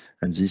transport,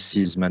 and this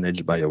is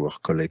managed by our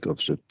colleague of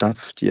the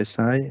TAF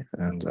TSI,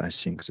 and I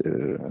think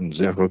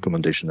their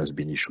recommendation has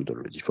been issued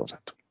already for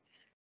that.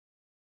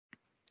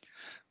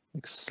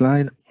 Next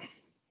slide.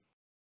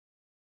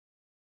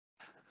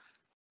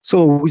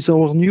 So with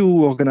our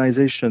new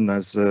organization,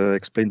 as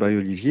explained by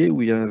Olivier,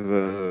 we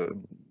have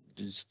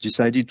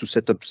decided to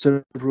set up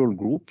several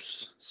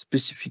groups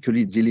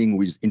specifically dealing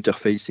with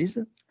interfaces.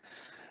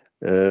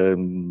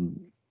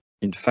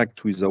 In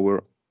fact, with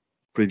our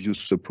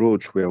previous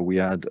approach where we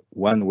had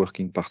one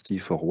working party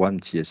for one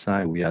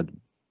TSI, we had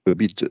a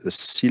bit a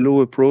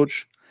silo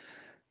approach,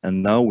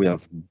 and now we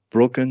have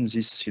broken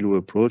this silo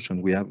approach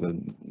and we have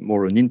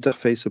more an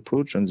interface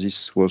approach, and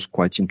this was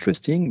quite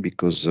interesting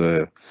because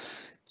it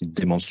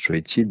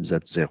demonstrated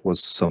that there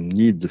was some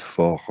need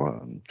for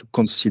to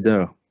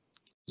consider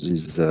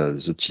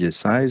the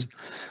TSIs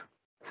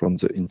from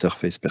the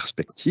interface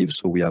perspective.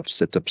 So we have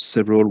set up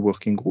several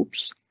working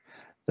groups,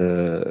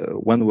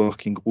 one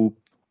working group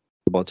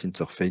about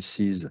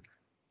interfaces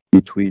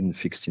between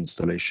fixed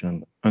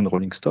installation and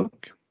rolling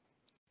stock,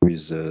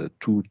 with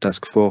two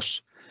task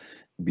force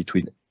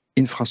between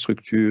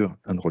infrastructure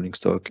and rolling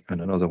stock,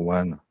 and another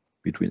one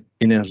between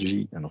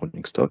energy and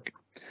rolling stock.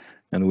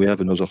 And we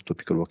have another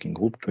topical working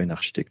group, train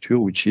architecture,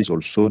 which is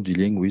also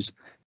dealing with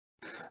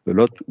a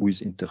lot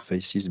with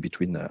interfaces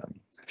between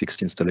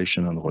fixed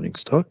installation and rolling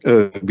stock,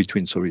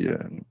 between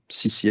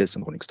CCS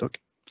and rolling stock.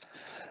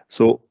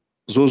 So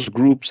those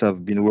groups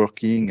have been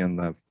working and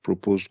have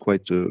proposed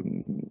quite a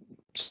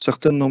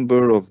certain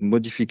number of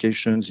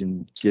modifications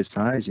in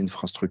TSIs,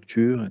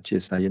 infrastructure,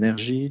 TSI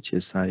energy,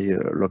 TSI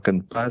lock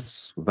and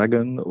pass,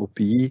 wagon,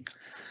 OPE,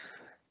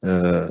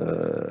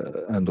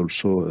 and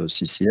also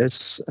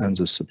CCS and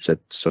the subset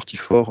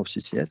 34 of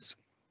CCS.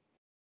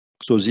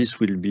 So this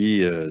will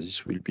be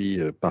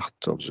a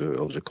part of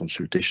the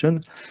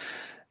consultation.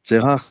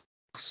 There are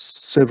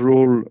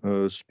several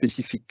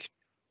specific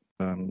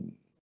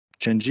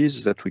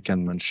changes that we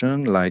can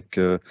mention, like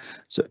the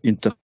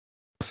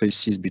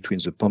interfaces between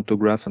the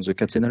pantograph and the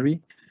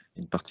catenary,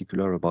 in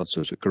particular about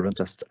the current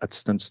at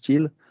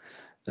standstill.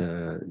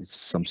 It's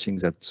something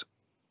that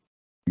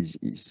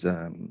is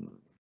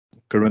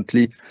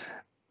currently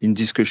in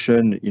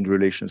discussion in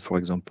relation, for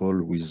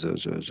example, with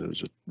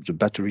the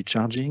battery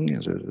charging,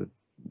 the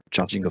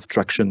charging of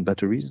traction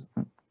batteries.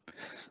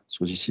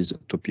 So this is a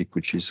topic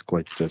which is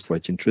quite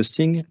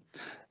interesting.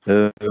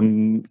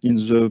 In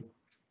the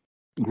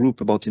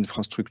group about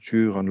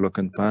infrastructure and lock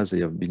and pass, they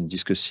have been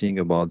discussing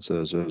about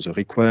the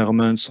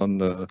requirements on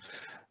the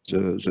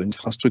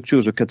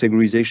infrastructure, the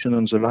categorization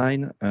on the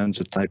line, and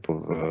the type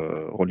of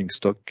rolling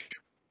stock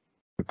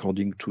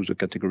according to the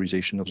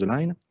categorization of the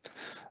line,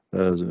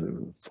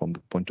 from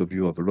the point of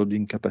view of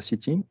loading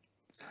capacity.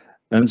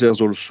 And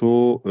there's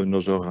also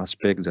another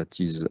aspect that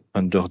is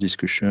under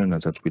discussion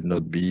and that will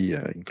not be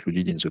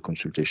included in the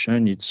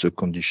consultation. It's the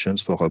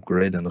conditions for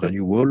upgrade and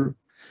renewal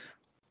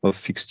of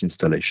fixed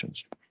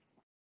installations.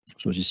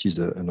 So this is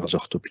another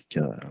topic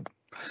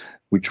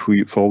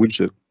for which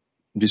the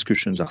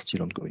discussions are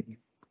still ongoing.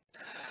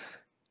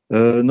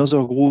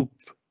 Another group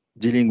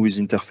dealing with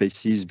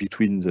interfaces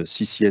between the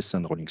CCS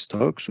and rolling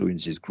stock. So in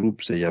this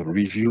group, they have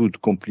reviewed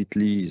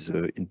completely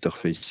the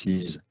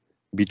interfaces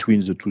between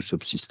the two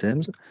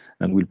subsystems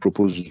and will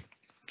propose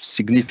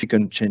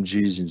significant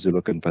changes in the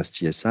lock and pass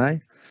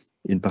TSI,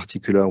 in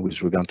particular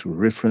with regard to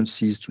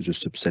references to the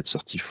subset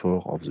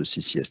 34 of the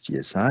CCS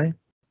TSI.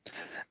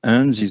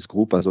 And this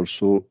group has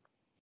also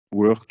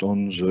worked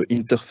on the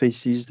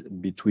interfaces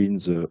between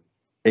the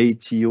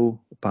ATO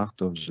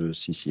part of the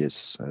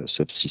CCS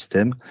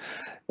subsystem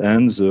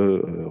and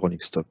the rolling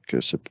stock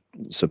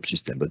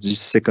subsystem. But this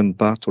second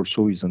part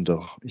also is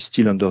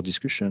still under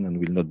discussion and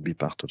will not be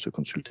part of the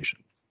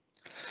consultation.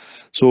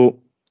 So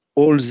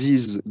all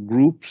these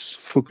groups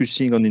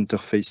focusing on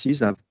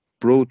interfaces have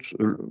brought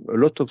a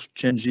lot of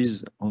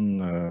changes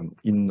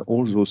in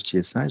all those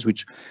TSIs,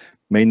 which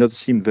may not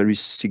seem very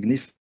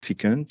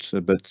significant,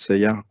 but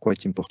they are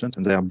quite important,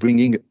 and they are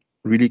bringing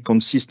really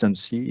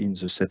consistency in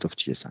the set of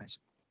TSIs.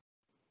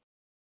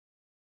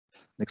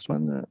 Next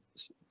one.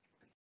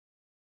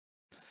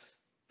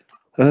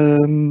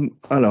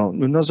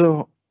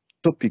 Another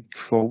topic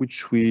for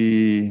which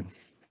we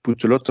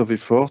put a lot of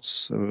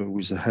efforts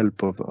with the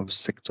help of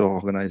sector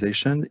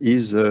organization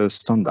is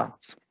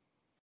standards.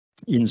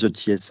 In the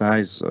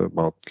TSIs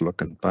about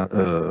lock and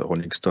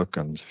rolling stock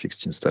and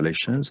fixed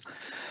installations,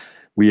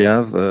 we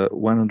have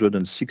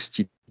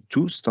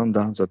 162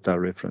 standards that are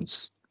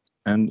referenced,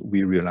 and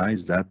we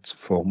realize that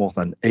for more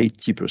than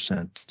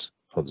 80%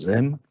 of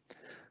them,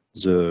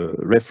 the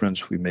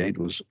reference we made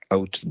was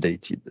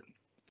outdated.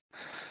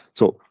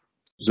 So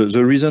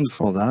the reason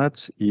for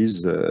that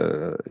is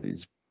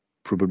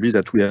probably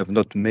that we have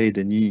not made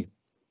any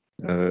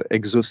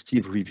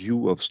exhaustive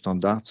review of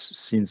standards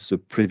since the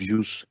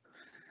previous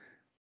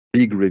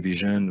big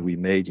revision we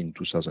made in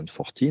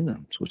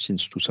 2014. So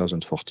since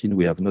 2014,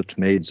 we have not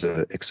made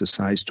the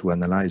exercise to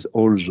analyze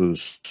all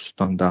those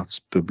standards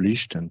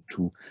published and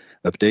to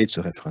update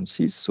the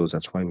references. So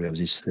that's why we have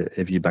this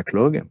heavy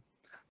backlog.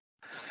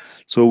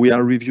 So we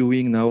are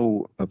reviewing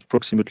now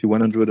approximately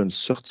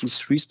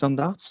 133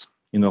 standards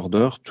in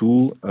order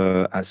to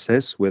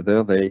assess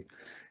whether they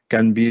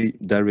can be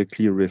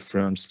directly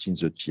referenced in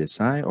the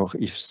TSI, or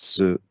if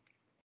the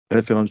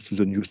reference to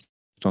the new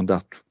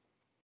standard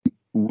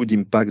would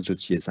impact the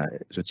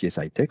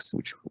TSI text,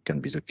 which can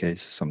be the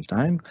case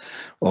sometime,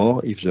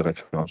 or if the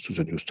reference to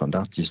the new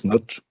standard is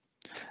not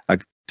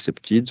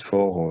accepted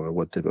for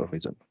whatever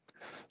reason.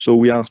 So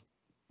we have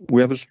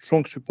a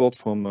strong support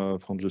from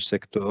the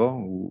sector,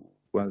 who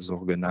was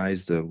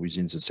organized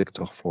within the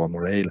sector forum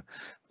rail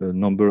a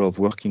number of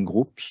working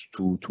groups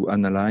to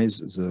analyze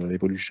the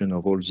evolution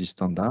of all these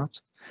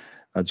standards.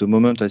 At the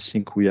moment, I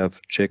think we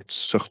have checked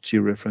 30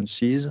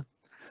 references.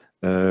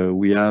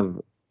 We have,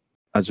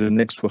 at the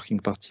next working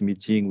party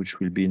meeting,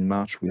 which will be in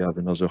March, we have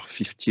another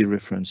 50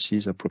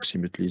 references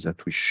approximately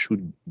that we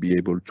should be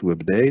able to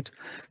update.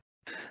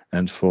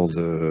 And for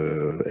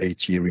the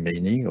 80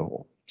 remaining,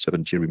 or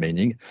 70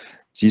 remaining.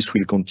 This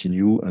will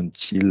continue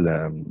until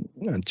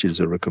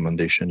the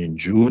recommendation in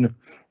June,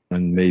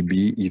 and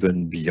maybe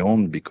even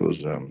beyond, because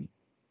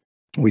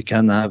we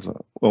can have,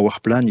 our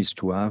plan is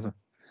to have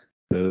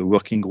a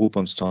working group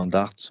on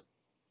standards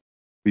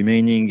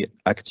remaining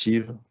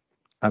active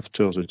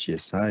after the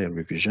TSI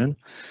revision,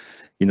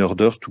 in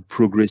order to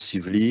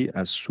progressively,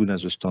 as soon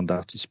as the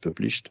standard is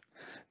published,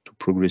 to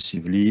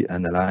progressively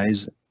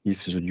analyze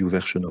if the new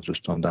version of the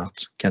standard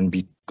can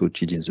be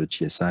quoted in the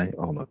TSI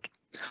or not.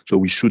 So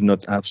we should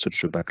not have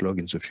such a backlog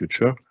in the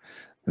future.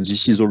 And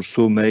this is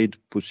also made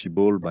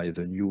possible by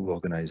the new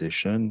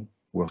organization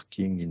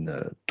working in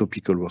a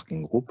topical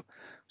working group.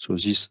 So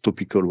this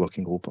topical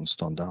working group on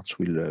standards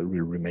will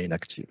remain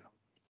active.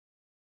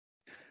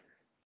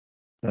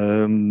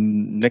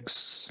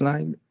 Next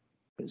slide.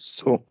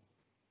 So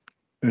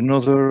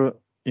another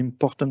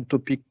important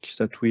topic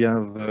that we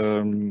have,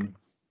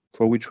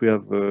 for which we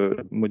have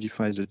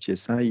modified the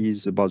TSI,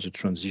 is about the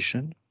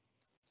transition.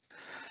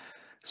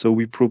 So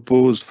we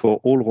propose for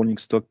all rolling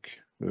stock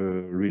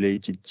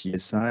related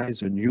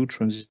TSIs a new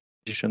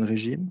transition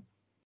regime.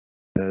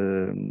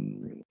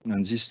 And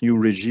this new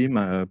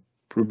regime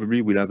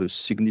probably will have a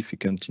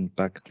significant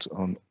impact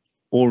on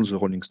all the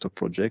rolling stock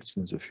projects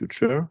in the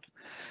future.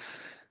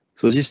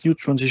 So this new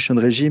transition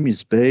regime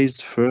is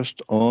based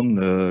first on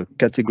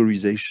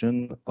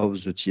categorization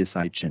of the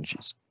TSI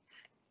changes.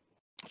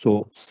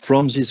 So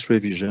from this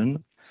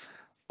revision,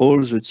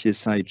 all the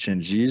TSI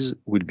changes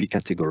will be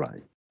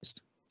categorized.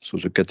 So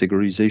the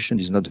categorization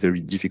is not very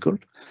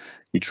difficult.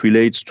 It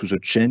relates to the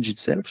change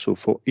itself. So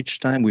for each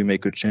time we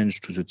make a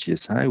change to the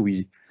TSI,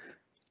 we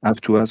have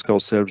to ask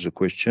ourselves the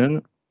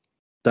question,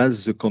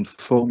 does the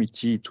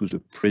conformity to the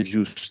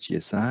previous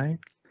TSI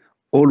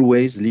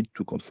always lead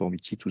to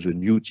conformity to the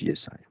new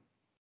TSI?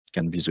 It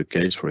can be the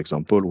case, for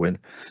example, when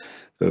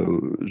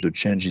the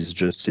change is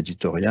just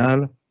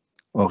editorial,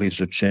 or if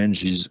the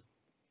change is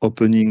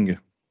opening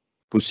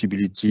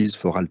possibilities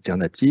for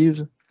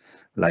alternatives,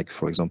 like,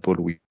 for example,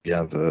 we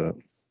have a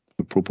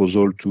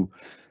proposal to,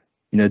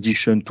 in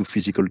addition to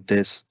physical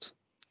tests,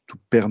 to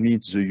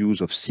permit the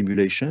use of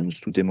simulations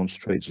to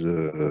demonstrate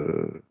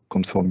the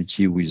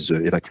conformity with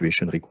the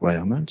evacuation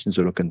requirement in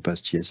the lock and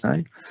pass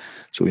TSI.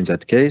 So in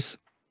that case,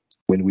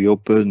 when we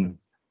open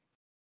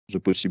the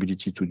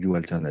possibility to new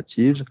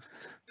alternatives,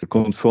 the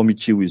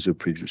conformity with the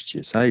previous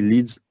TSI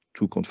leads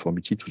to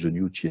conformity to the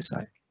new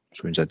TSI.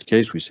 So in that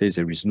case, we say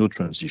there is no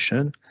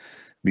transition,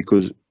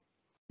 because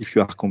if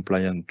you are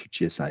compliant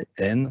to TSI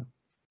N,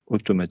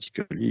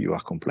 automatically you are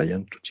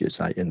compliant to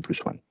TSI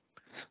N+1.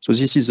 So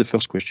this is the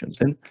first question.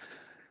 Then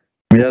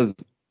we have,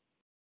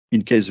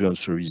 in case the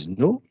answer is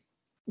no,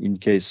 in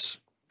case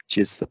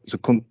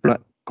the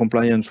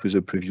compliance with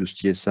the previous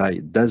TSI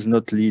does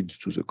not lead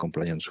to the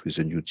compliance with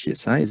the new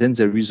TSI, then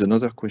there is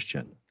another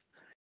question.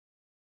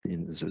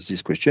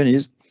 This question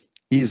is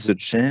the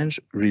change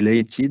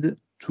related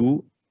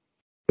to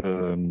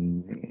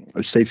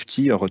a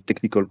safety or a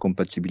technical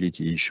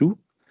compatibility issue,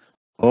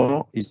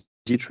 or is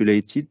it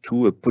related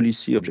to a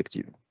policy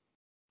objective?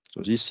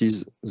 So this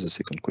is the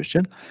second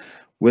question.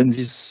 When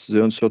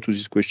the answer to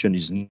this question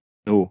is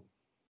no,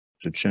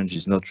 the change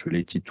is not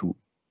related to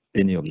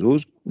any of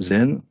those,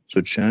 then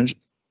the change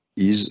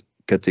is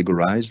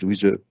categorized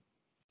with a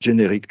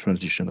generic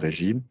transition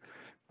regime,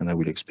 and I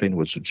will explain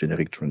what the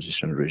generic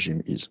transition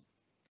regime is.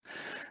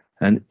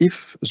 And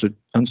if the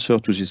answer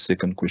to this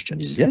second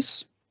question is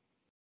yes,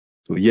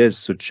 so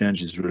yes, the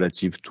change is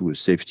relative to a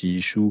safety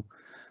issue,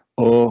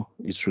 or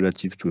it's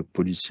relative to a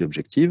policy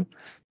objective,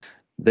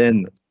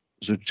 then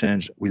the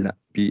change will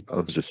be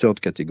of the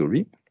third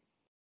category,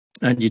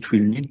 and it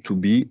will need to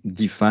be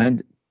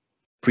defined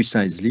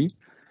precisely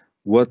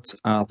what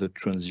is the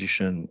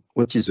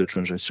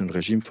transition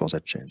regime for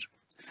that change.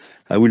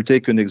 I will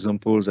take an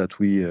example that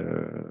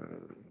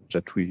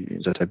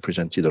I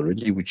presented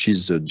already, which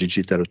is the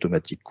digital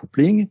automatic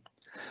coupling.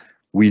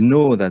 We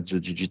know that the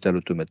digital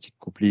automatic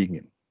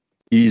coupling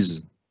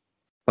is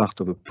part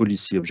of a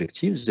policy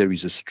objective. There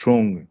is a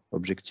strong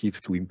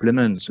objective to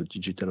implement the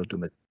digital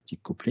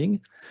automatic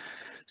coupling.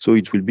 So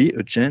it will be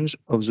a change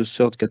of the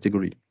third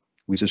category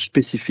with a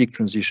specific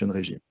transition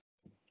regime.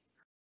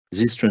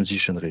 This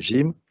transition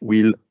regime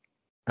will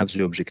have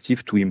the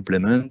objective to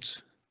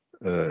implement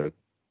more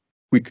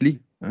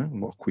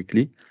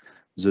quickly,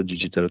 the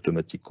digital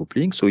automatic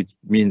coupling. So it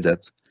means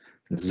that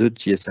the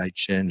TSI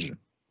change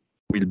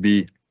will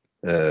be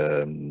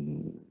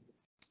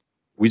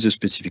with a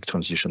specific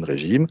transition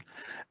regime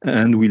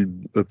and will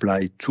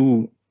apply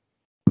to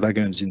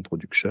wagons in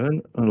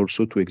production and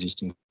also to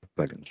existing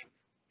wagons.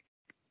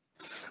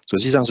 So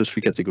these are the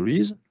three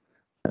categories.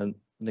 And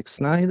next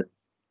slide.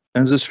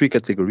 And the three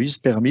categories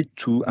permit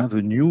to have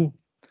a new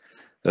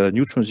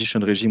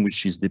transition regime,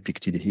 which is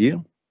depicted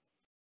here.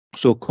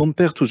 So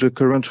compared to the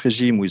current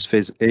regime with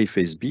phase A,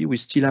 phase B, we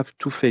still have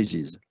two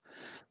phases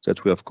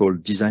that we have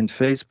called design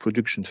phase,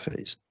 production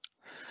phase.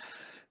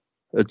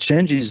 A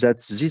change is that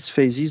these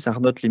phases are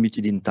not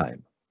limited in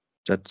time.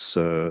 That's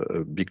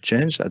a big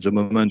change. At the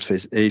moment,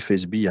 phase A,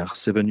 phase B are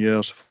 7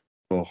 years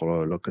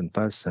lock and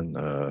pass and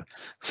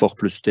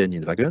 4+10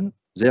 in wagon,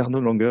 they are no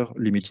longer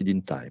limited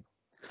in time.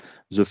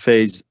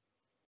 The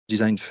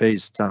design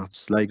phase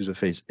starts like the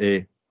phase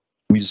A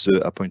with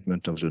the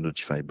appointment of the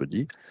notified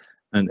body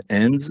and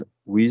ends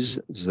with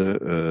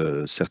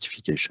the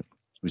certification,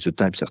 with the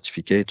type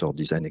certificate or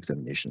design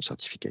examination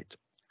certificate.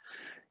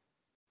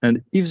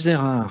 And if there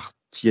are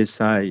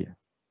TSI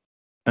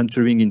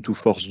entering into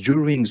force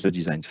during the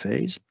design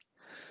phase,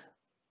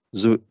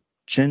 the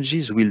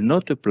changes will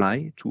not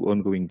apply to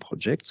ongoing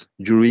projects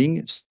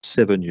during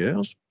 7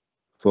 years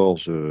for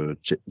the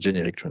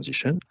generic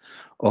transition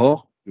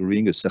or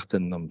during a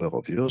certain number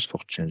of years for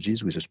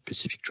changes with a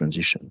specific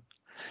transition.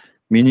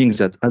 Meaning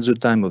that at the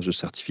time of the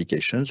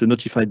certification, the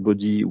notified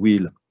body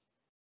will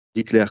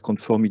declare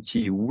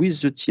conformity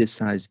with the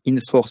TSIs in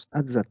force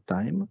at that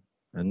time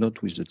and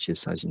not with the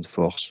TSIs in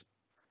force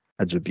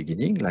at the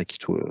beginning, like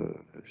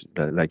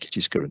it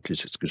is currently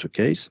the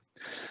case,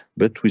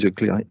 but with a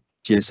clear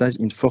TSIs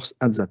in force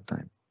at that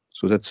time.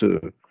 So that's a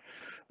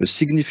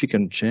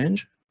significant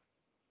change.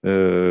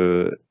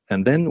 And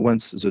then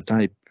once the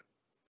type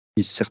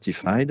is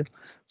certified,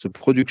 the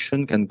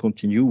production can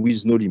continue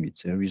with no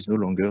limit. There is no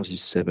longer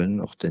this 7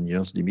 or 10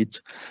 years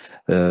limit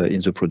in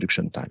the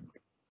production time.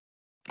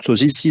 So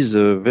this is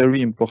a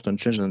very important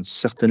change, and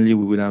certainly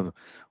we will have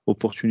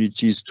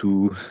opportunities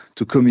to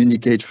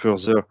communicate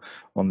further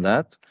on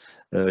that.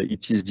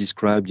 It is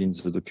described in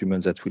the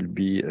document that will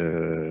be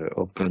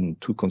open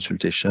to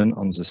consultation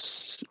on the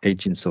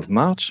 18th of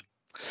March.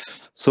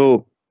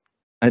 So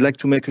I'd like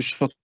to make a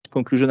short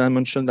conclusion. I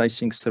mentioned, I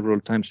think, several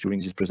times during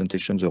this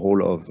presentation, the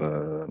role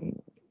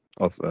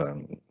of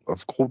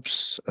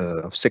groups,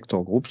 of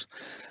sector groups.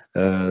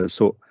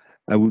 So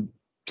I would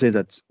say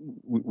that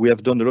we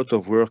have done a lot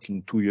of work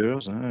in 2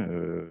 years,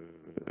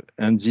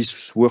 and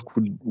this work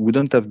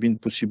wouldn't have been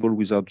possible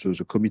without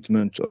the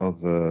commitment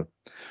of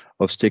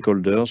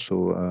stakeholders.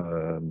 So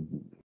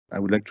I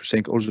would like to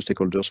thank all the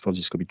stakeholders for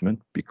this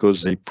commitment,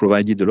 because they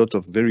provided a lot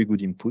of very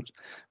good input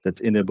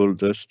that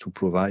enabled us to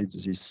provide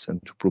this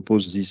and to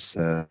propose these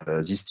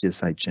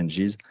TSI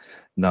changes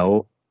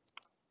now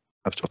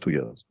after 2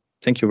 years.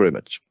 Thank you very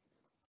much.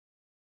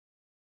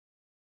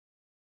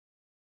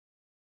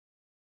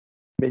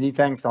 Many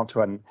thanks,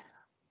 Antoine.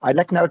 I'd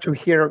like now to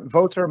hear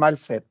Wouter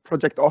Malfet,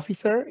 Project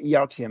Officer,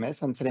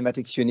 ERTMS and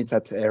Telematics Unit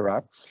at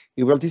ERA.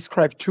 He will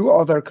describe 2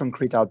 other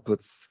concrete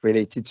outputs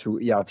related to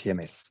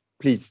ERTMS.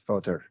 Please,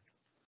 Wouter.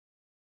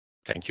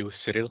 Thank you,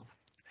 Cyril.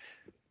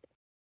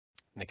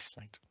 Next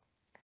slide.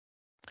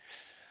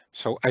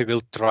 So I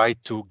will try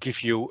to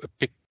give you a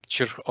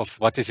picture of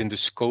what is in the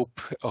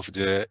scope of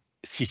the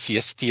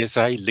CCS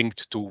TSI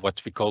linked to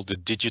what we call the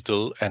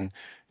digital and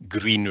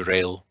green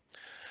rail.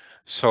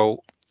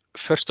 So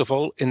first of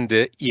all, in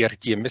the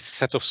ERTMS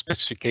set of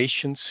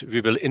specifications,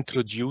 we will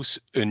introduce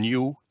a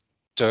new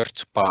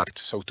third part.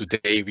 So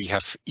today we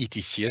have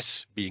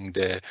ETCS being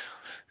the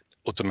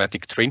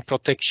automatic train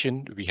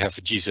protection, we have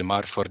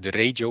GSMR for the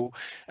radio,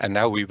 and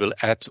now we will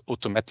add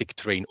automatic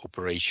train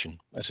operation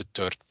as a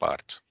third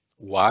part.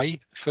 Why?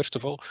 First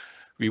of all,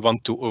 we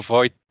want to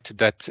avoid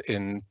that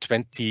in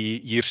 20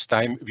 years'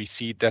 time, we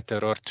see that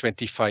there are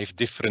 25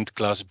 different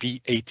Class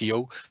B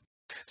ATO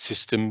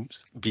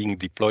systems being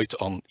deployed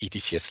on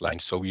ETCS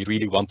lines. So we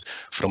really want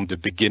from the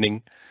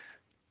beginning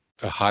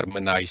a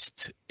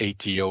harmonized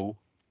ATO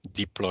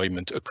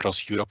deployment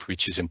across Europe,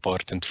 which is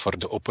important for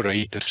the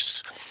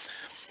operators.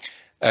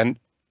 And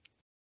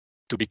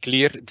to be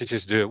clear, this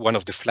is one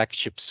of the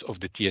flagships of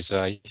the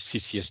TSI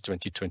CCS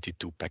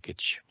 2022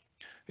 package.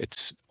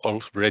 It's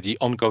already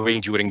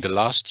ongoing during the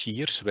last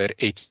years, where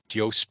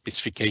ATO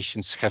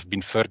specifications have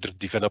been further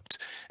developed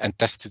and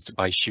tested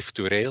by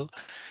Shift2Rail,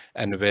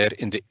 and where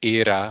in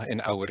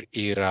our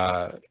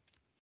ERA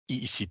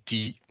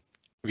EECT,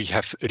 we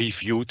have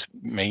reviewed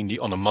mainly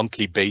on a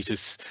monthly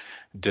basis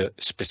the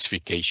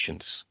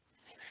specifications.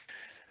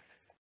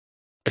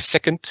 A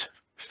second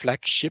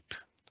flagship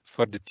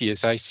for the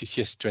TSI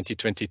CCS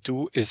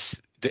 2022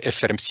 is the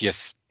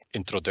FRMCS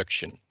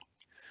introduction.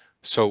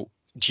 So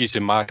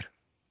GSMR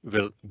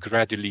will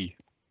gradually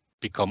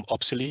become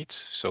obsolete.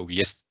 So we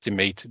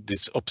estimate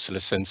this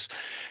obsolescence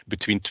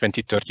between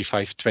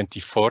 2035,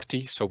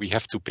 2040. So we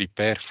have to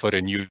prepare for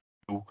a new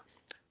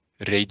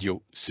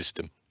radio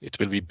system. It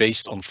will be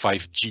based on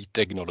 5G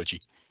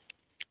technology.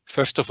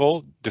 First of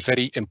all, the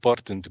very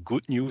important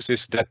good news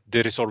is that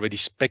there is already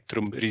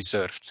spectrum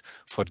reserved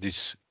for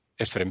this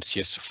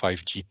FRMCS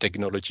 5G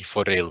technology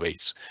for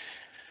railways.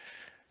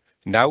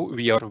 Now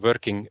we are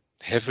working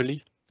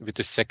heavily with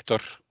the sector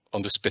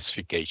on the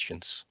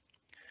specifications.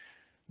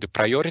 The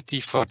priority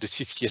for the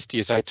CCS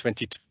TSI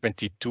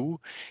 2022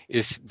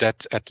 is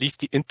that at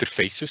least the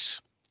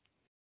interfaces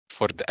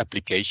for the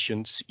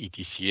applications,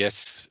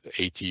 ETCS,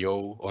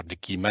 ATO, or the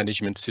key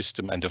management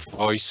system and the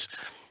voice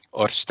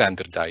are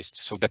standardized,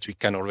 so that we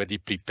can already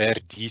prepare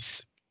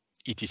these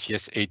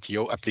ETCS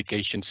ATO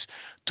applications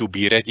to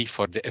be ready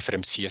for the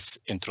FRMCS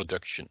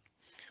introduction.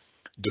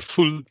 The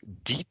full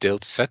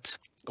detailed set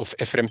of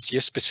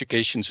FRMCS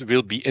specifications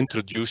will be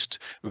introduced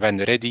when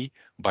ready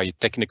by a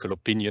technical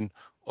opinion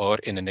or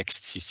in the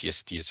next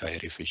CCS TSI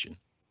revision.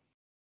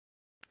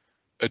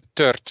 A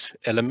third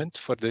element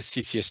for the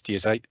CCS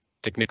TSI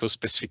technical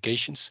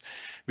specifications,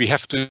 we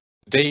have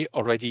today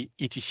already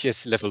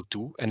ETCS level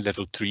 2 and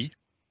level 3,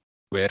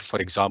 where, for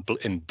example,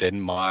 in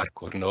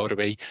Denmark or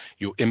Norway,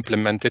 you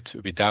implement it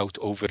without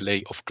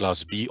overlay of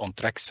class B on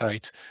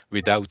trackside,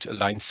 without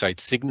line-side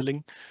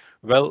signaling.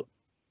 Well,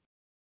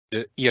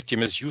 the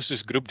ERTMS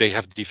users group, they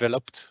have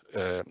developed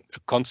a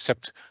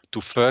concept to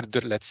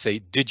further, let's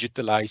say,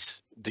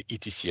 digitalize the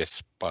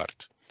ETCS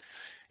part.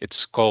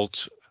 It's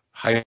called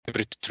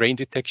hybrid train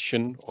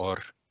detection, or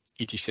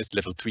ETCS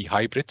level 3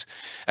 hybrid,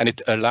 and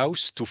it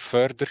allows to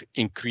further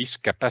increase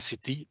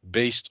capacity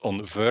based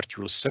on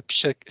virtual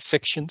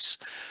subsections,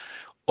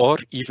 or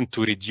even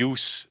to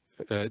reduce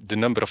the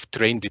number of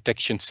train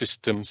detection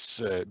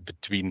systems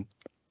between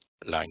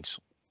lines.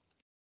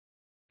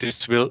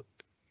 This will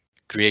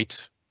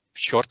create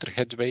shorter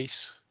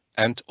headways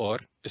and or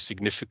a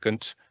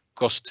significant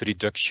cost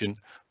reduction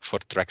for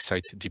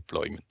trackside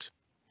deployment.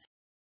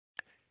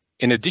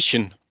 In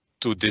addition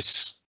to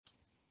this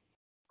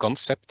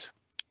concept,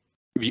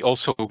 we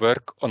also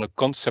work on a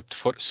concept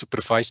for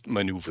supervised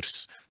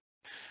maneuvers,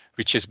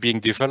 which is being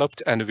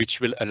developed and which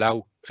will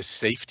allow a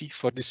safety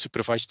for the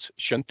supervised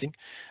shunting,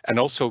 and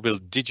also will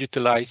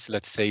digitalize,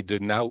 let's say, the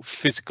now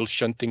physical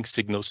shunting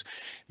signals,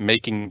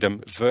 making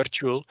them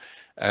virtual.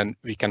 And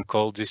we can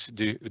call this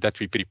that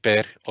we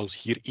prepare also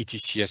here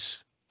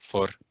ETCS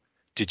for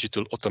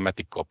digital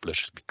automatic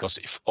couplers, because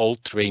if all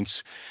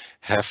trains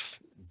have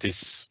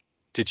this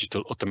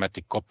digital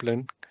automatic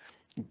coupling,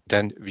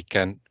 then we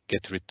can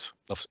get rid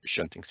of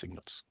shunting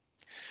signals.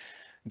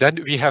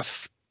 Then we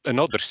have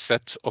another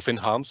set of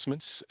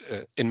enhancements.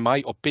 In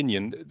my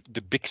opinion,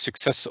 the big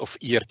success of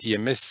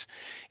ERTMS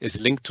is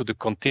linked to the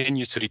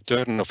continuous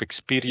return of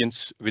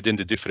experience within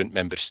the different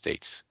member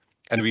states.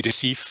 And we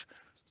receive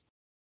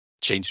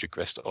change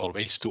requests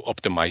always to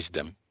optimize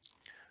them.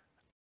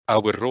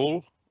 Our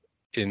role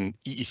in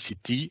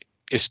EECT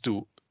is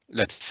to,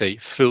 let's say,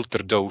 filter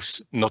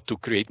those, not to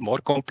create more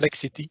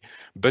complexity,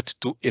 but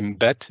to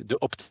embed the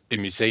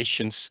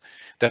optimizations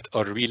that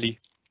are really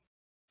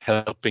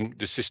helping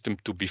the system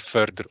to be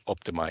further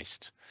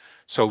optimized.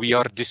 So we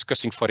are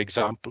discussing, for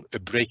example, a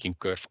braking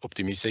curve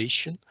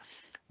optimization,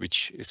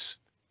 which is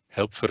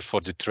helpful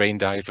for the train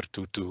driver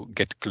to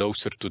get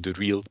closer to the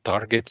real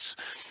targets.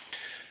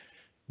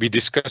 We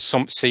discuss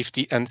some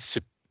safety and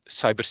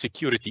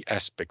cybersecurity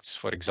aspects.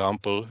 For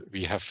example,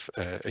 we have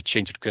a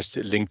change request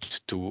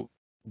linked to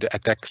the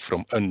attack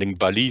from unlinked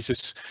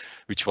balises,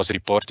 which was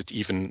reported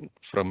even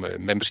from a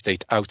member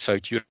state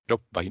outside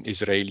Europe by an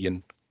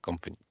Israeli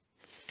company.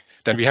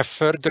 Then we have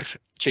further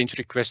change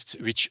requests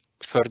which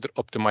further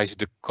optimize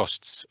the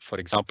costs. For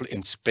example,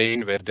 in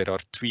Spain, where there are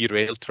 3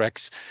 rail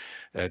tracks,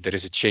 there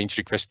is a change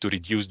request to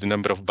reduce the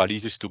number of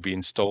balises to be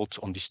installed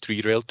on these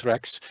 3 rail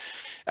tracks.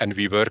 And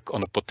we work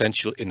on a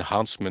potential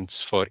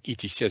enhancements for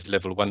ETCS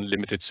level 1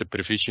 limited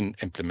supervision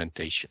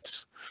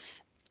implementations.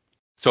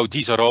 So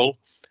these are all,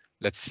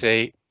 let's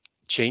say,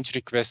 change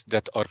requests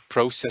that are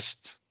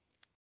processed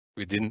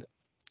within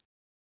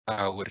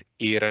our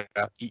ERA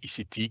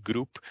EECT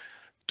group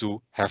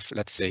to have,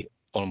 let's say,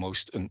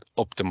 almost an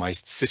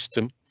optimized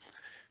system,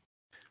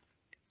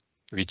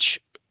 which,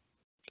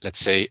 let's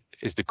say,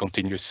 is the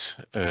continuous,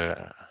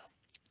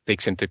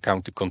 takes into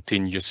account the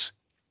continuous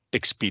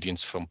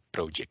experience from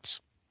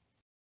projects.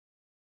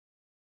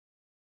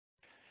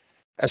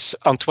 As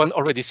Antoine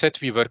already said,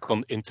 we work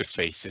on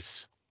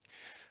interfaces.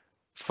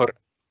 For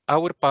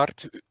our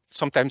part,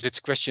 sometimes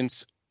it's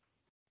questions,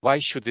 why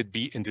should it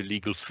be in the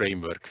legal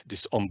framework,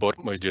 this onboard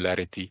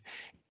modularity?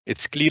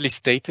 It's clearly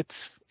stated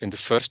in the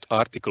first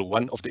Article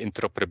 1 of the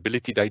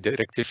Interoperability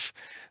Directive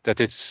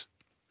that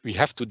we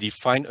have to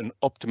define an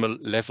optimal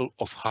level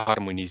of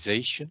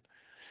harmonization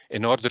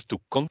in order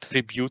to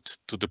contribute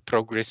to the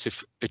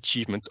progressive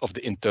achievement of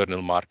the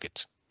internal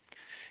market.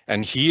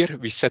 And here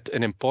we set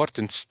an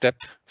important step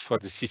for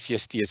the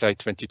CCS TSI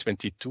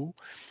 2022,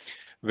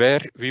 where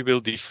we will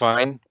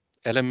define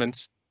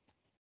elements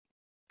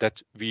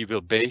that we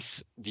will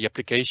base the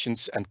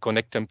applications and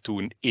connect them to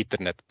an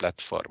Ethernet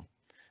platform,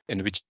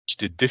 in which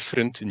the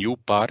different new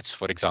parts,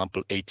 for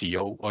example,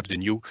 ATO or the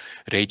new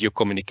radio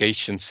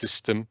communication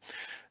system,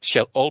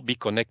 shall all be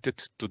connected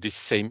to this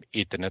same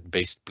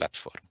Ethernet-based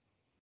platform.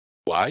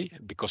 Why?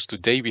 Because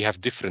today we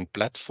have different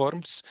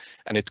platforms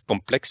and it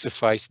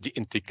complexifies the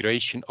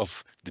integration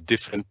of the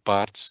different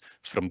parts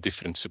from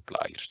different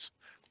suppliers.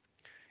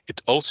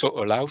 It also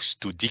allows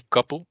to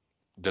decouple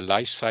the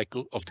life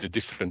cycle of the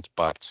different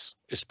parts.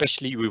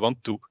 Especially we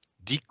want to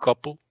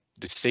decouple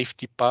the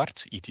safety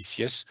part,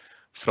 ETCS,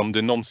 from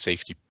the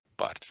non-safety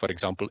part, for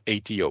example,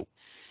 ATO.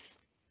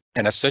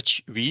 And as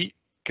such, we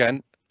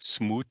can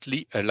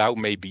smoothly allow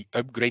maybe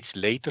upgrades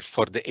later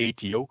for the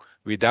ATO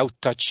without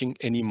touching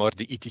anymore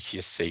the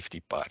ETCS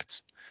safety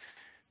parts.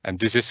 And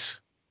this is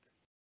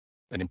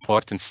an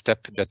important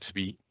step that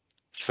we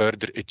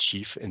further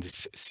achieve in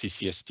this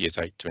CCS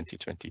TSI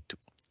 2022.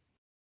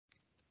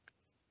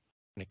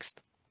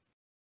 Next.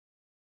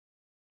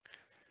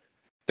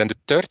 Then the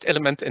third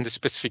element in the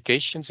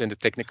specifications, in the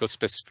technical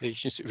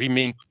specifications, we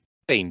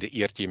maintain the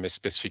ERTMS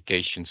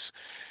specifications.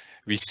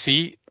 We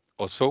see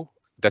also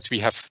that we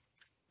have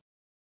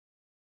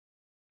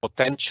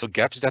potential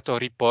gaps that are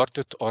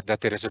reported, or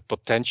that there is a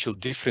potential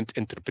different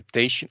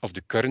interpretation of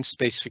the current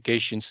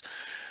specifications,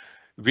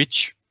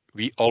 which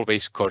we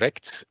always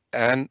correct,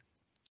 and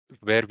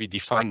where we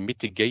define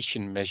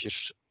mitigation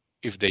measures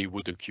if they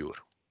would occur.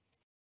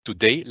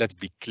 Today, let's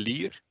be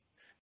clear,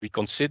 we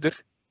consider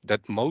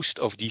that most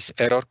of these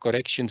error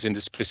corrections in the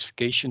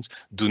specifications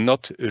do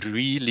not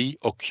really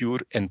occur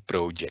in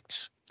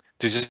projects.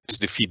 This is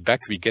the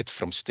feedback we get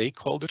from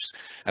stakeholders,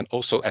 and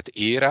also at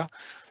ERA,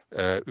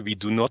 we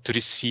do not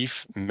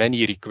receive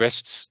many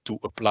requests to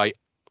apply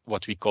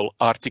what we call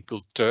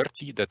Article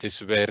 30. That is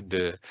where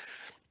the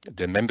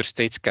member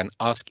states can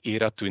ask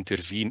ERA to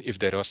intervene if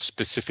there are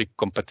specific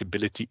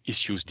compatibility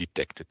issues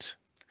detected.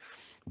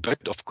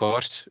 But of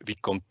course, we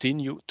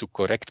continue to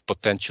correct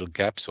potential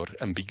gaps or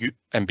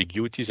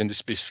ambiguities in the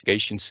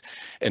specifications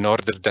in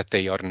order that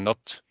they are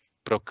not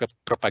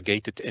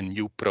propagated in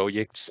new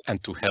projects,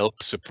 and to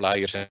help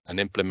suppliers and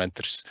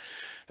implementers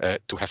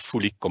to have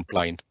fully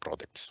compliant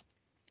products.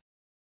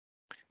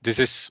 This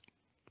is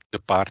the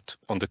part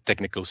on the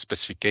technical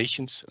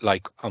specifications.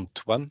 Like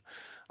Antoine,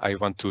 I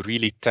want to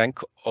really thank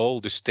all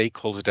the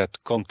stakeholders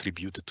that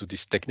contributed to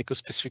these technical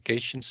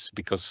specifications,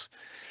 because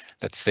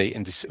let's say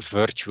in this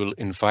virtual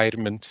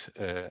environment,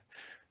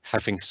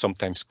 having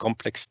sometimes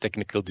complex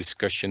technical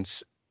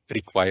discussions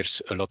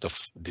requires a lot of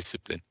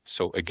discipline.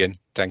 So again,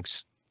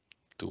 thanks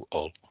to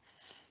all.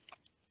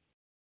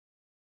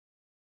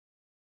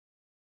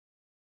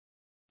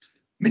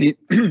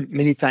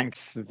 Many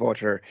thanks,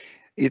 Wouter.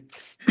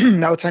 It's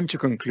now time to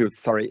conclude.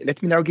 Sorry,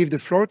 let me now give the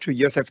floor to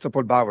Josef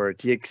Topolbauer,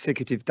 the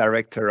Executive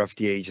Director of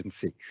the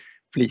agency.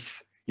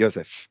 Please,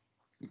 Josef.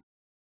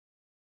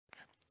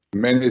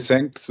 Many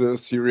thanks,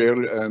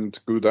 Cyril, and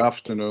good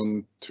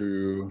afternoon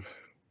to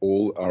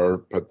all our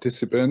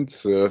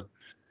participants.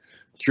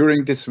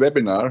 During this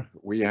webinar,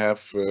 we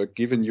have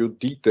given you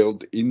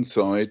detailed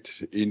insight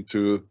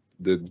into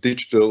the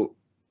digital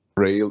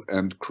rail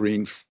and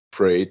green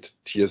freight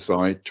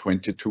TSI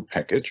 22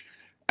 package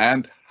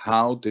and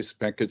how this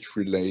package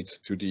relates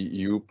to the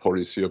EU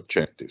policy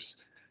objectives.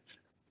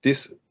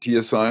 This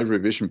TSI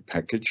revision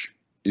package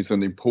is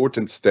an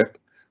important step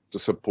to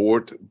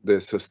support the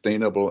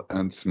sustainable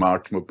and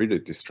smart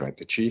mobility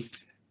strategy,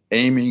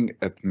 aiming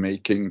at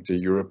making the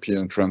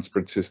European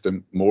transport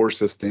system more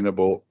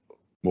sustainable,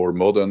 more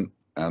modern,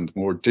 and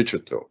more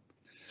digital.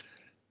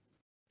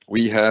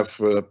 We have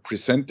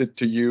presented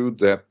to you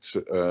that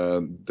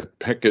the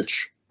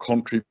package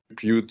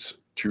contributes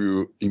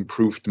to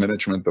improved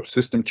management of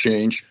system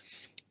change,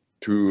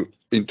 to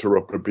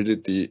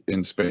interoperability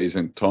in space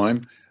and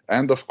time,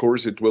 and of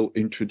course it will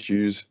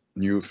introduce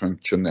new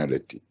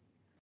functionality.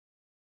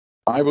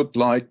 I would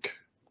like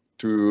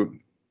to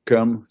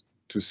come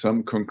to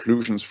some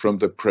conclusions from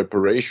the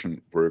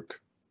preparation work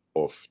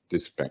of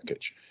this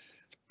package.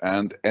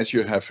 And as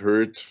you have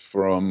heard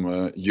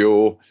from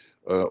Jo,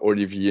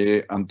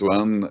 Olivier,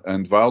 Antoine,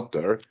 and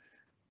Wouter,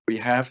 we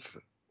have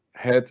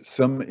had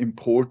some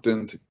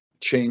important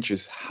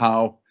changes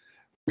how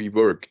we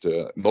worked,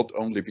 not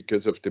only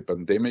because of the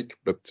pandemic,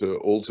 but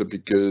also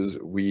because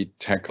we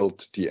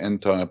tackled the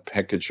entire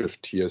package of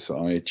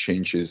TSI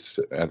changes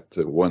at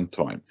one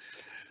time.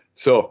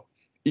 So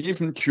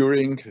even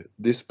during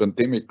this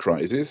pandemic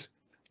crisis,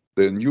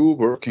 the new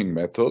working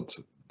method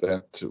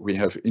that we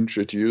have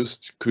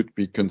introduced could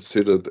be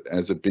considered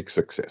as a big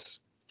success.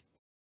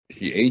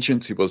 The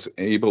agency was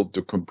able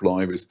to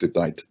comply with the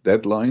tight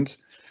deadlines.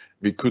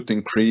 We could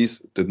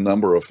increase the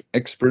number of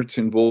experts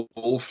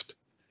involved.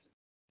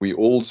 We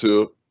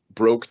also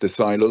broke the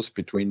silos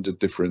between the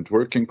different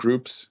working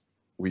groups.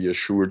 We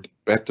assured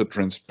better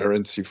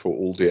transparency for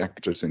all the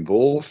actors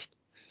involved.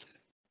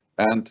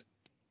 And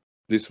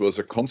this was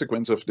a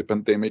consequence of the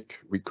pandemic.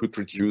 We could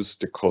reduce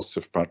the costs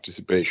of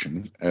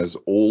participation as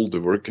all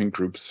the working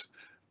groups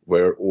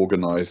were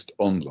organized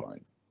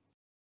online.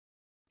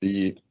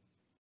 The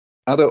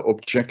other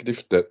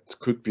objective that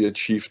could be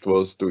achieved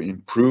was to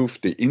improve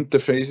the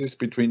interfaces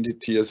between the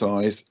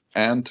TSIs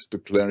and to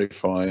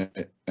clarify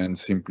and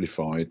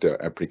simplify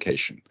their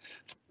application.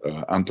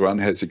 Antoine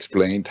has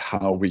explained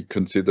how we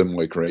consider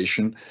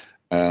migration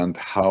and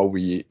how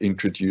we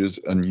introduce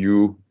a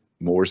new,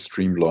 more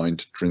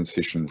streamlined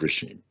transition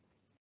regime.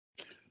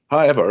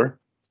 However,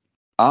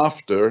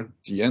 after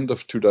the end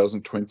of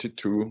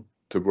 2022,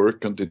 the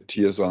work on the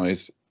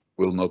TSIs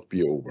will not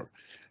be over.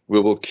 We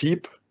will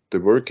keep the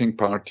working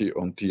party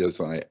on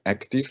TSI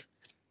active,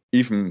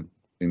 even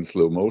in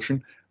slow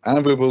motion,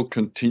 and we will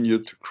continue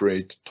to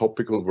create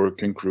topical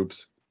working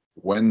groups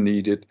when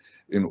needed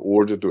in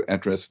order to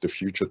address the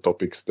future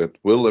topics that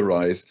will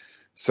arise,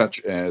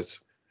 such as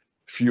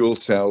fuel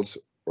cells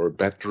or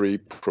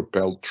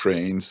battery-propelled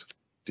trains,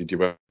 the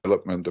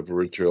development of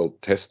virtual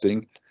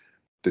testing,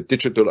 the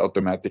digital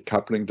automatic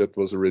coupling that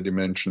was already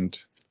mentioned,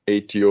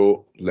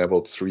 ATO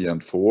level 3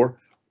 and 4,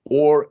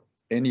 or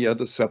any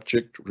other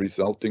subject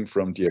resulting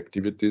from the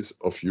activities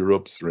of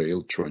Europe's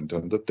rail joint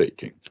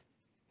undertaking.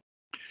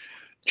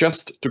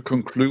 Just to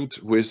conclude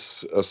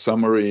with a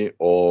summary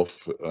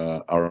of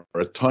our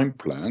time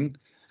plan,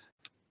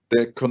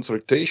 the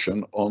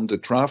consultation on the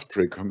draft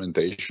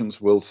recommendations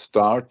will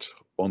start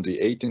on the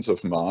 18th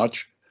of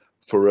March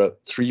for a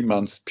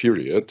 3-month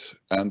period.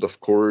 And of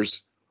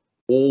course,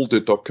 all the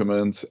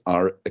documents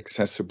are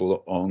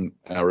accessible on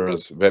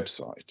ERA's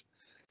website.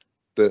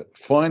 The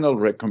final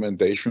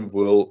recommendation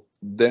will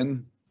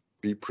then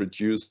be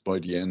produced by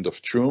the end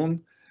of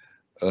June,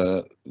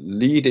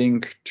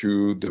 leading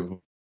to the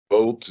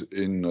vote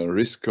in a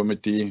risk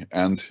committee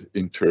and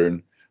in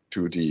turn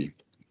to the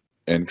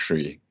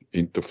entry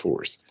into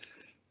force.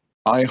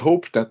 I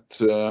hope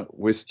that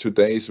with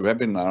today's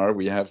webinar,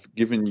 we have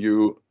given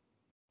you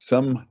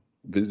some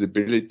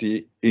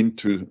visibility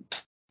into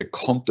the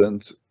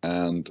content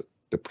and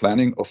the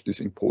planning of this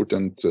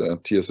important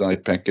TSI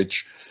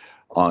package.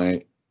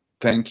 I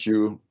thank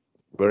you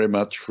very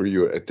much for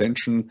your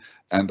attention,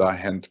 and I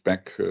hand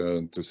back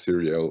to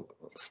Cyrielle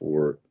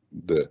for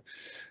the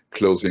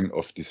closing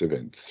of this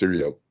event.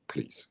 Cyrielle,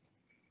 please.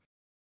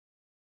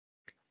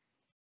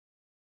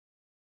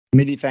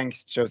 Many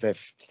thanks,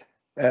 Joseph.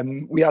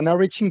 We are now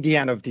reaching the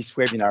end of this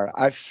webinar.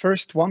 I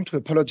first want to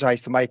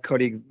apologize to my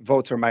colleague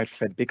Wouter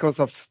Malfred. Because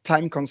of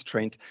time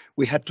constraint,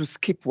 we had to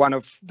skip one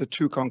of the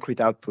 2 concrete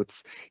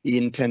outputs he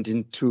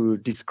intended to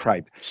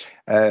describe.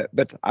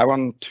 But I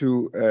want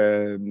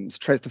to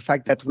stress the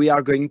fact that we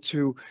are going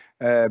to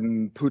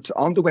put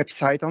on the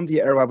website, on the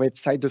ERA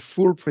website, the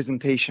full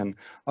presentation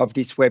of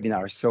this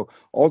webinar. So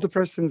all the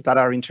persons that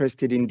are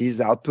interested in these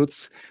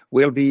outputs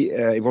will be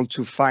able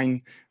to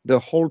find the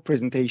whole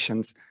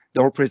presentation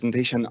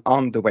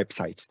on the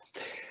website.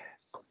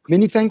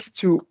 Many thanks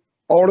to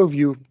all of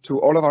you, to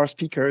all of our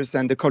speakers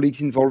and the colleagues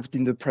involved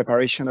in the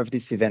preparation of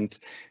this event.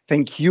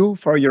 Thank you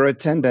for your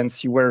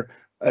attendance. You were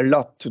a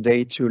lot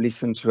today to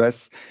listen to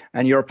us,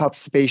 and your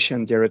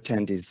participation, dear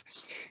attendees.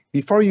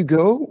 Before you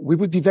go, we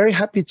would be very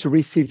happy to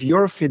receive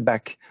your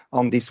feedback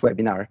on this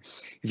webinar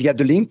via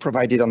the link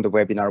provided on the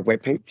webinar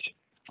webpage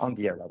on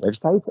the ERA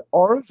website,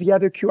 or via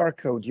the QR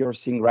code you're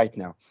seeing right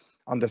now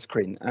on the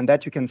screen, and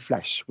that you can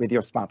flash with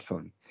your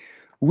smartphone.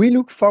 We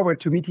look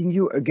forward to meeting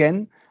you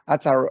again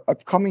at our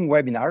upcoming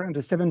webinar on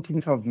the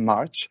 17th of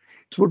March.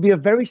 It will be a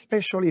very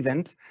special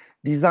event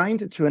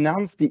designed to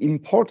announce the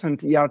important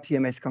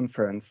ERTMS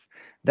conference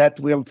that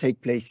will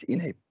take place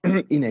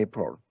in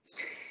April.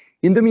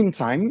 In the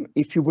meantime,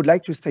 if you would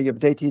like to stay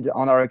updated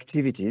on our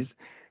activities,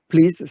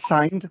 please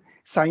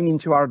sign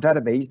into our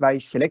database by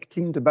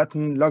selecting the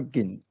button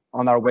Login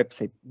on our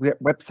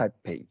website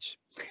page.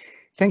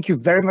 Thank you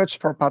very much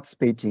for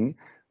participating.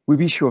 We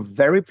wish you a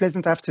very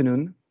pleasant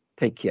afternoon.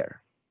 Take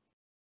care.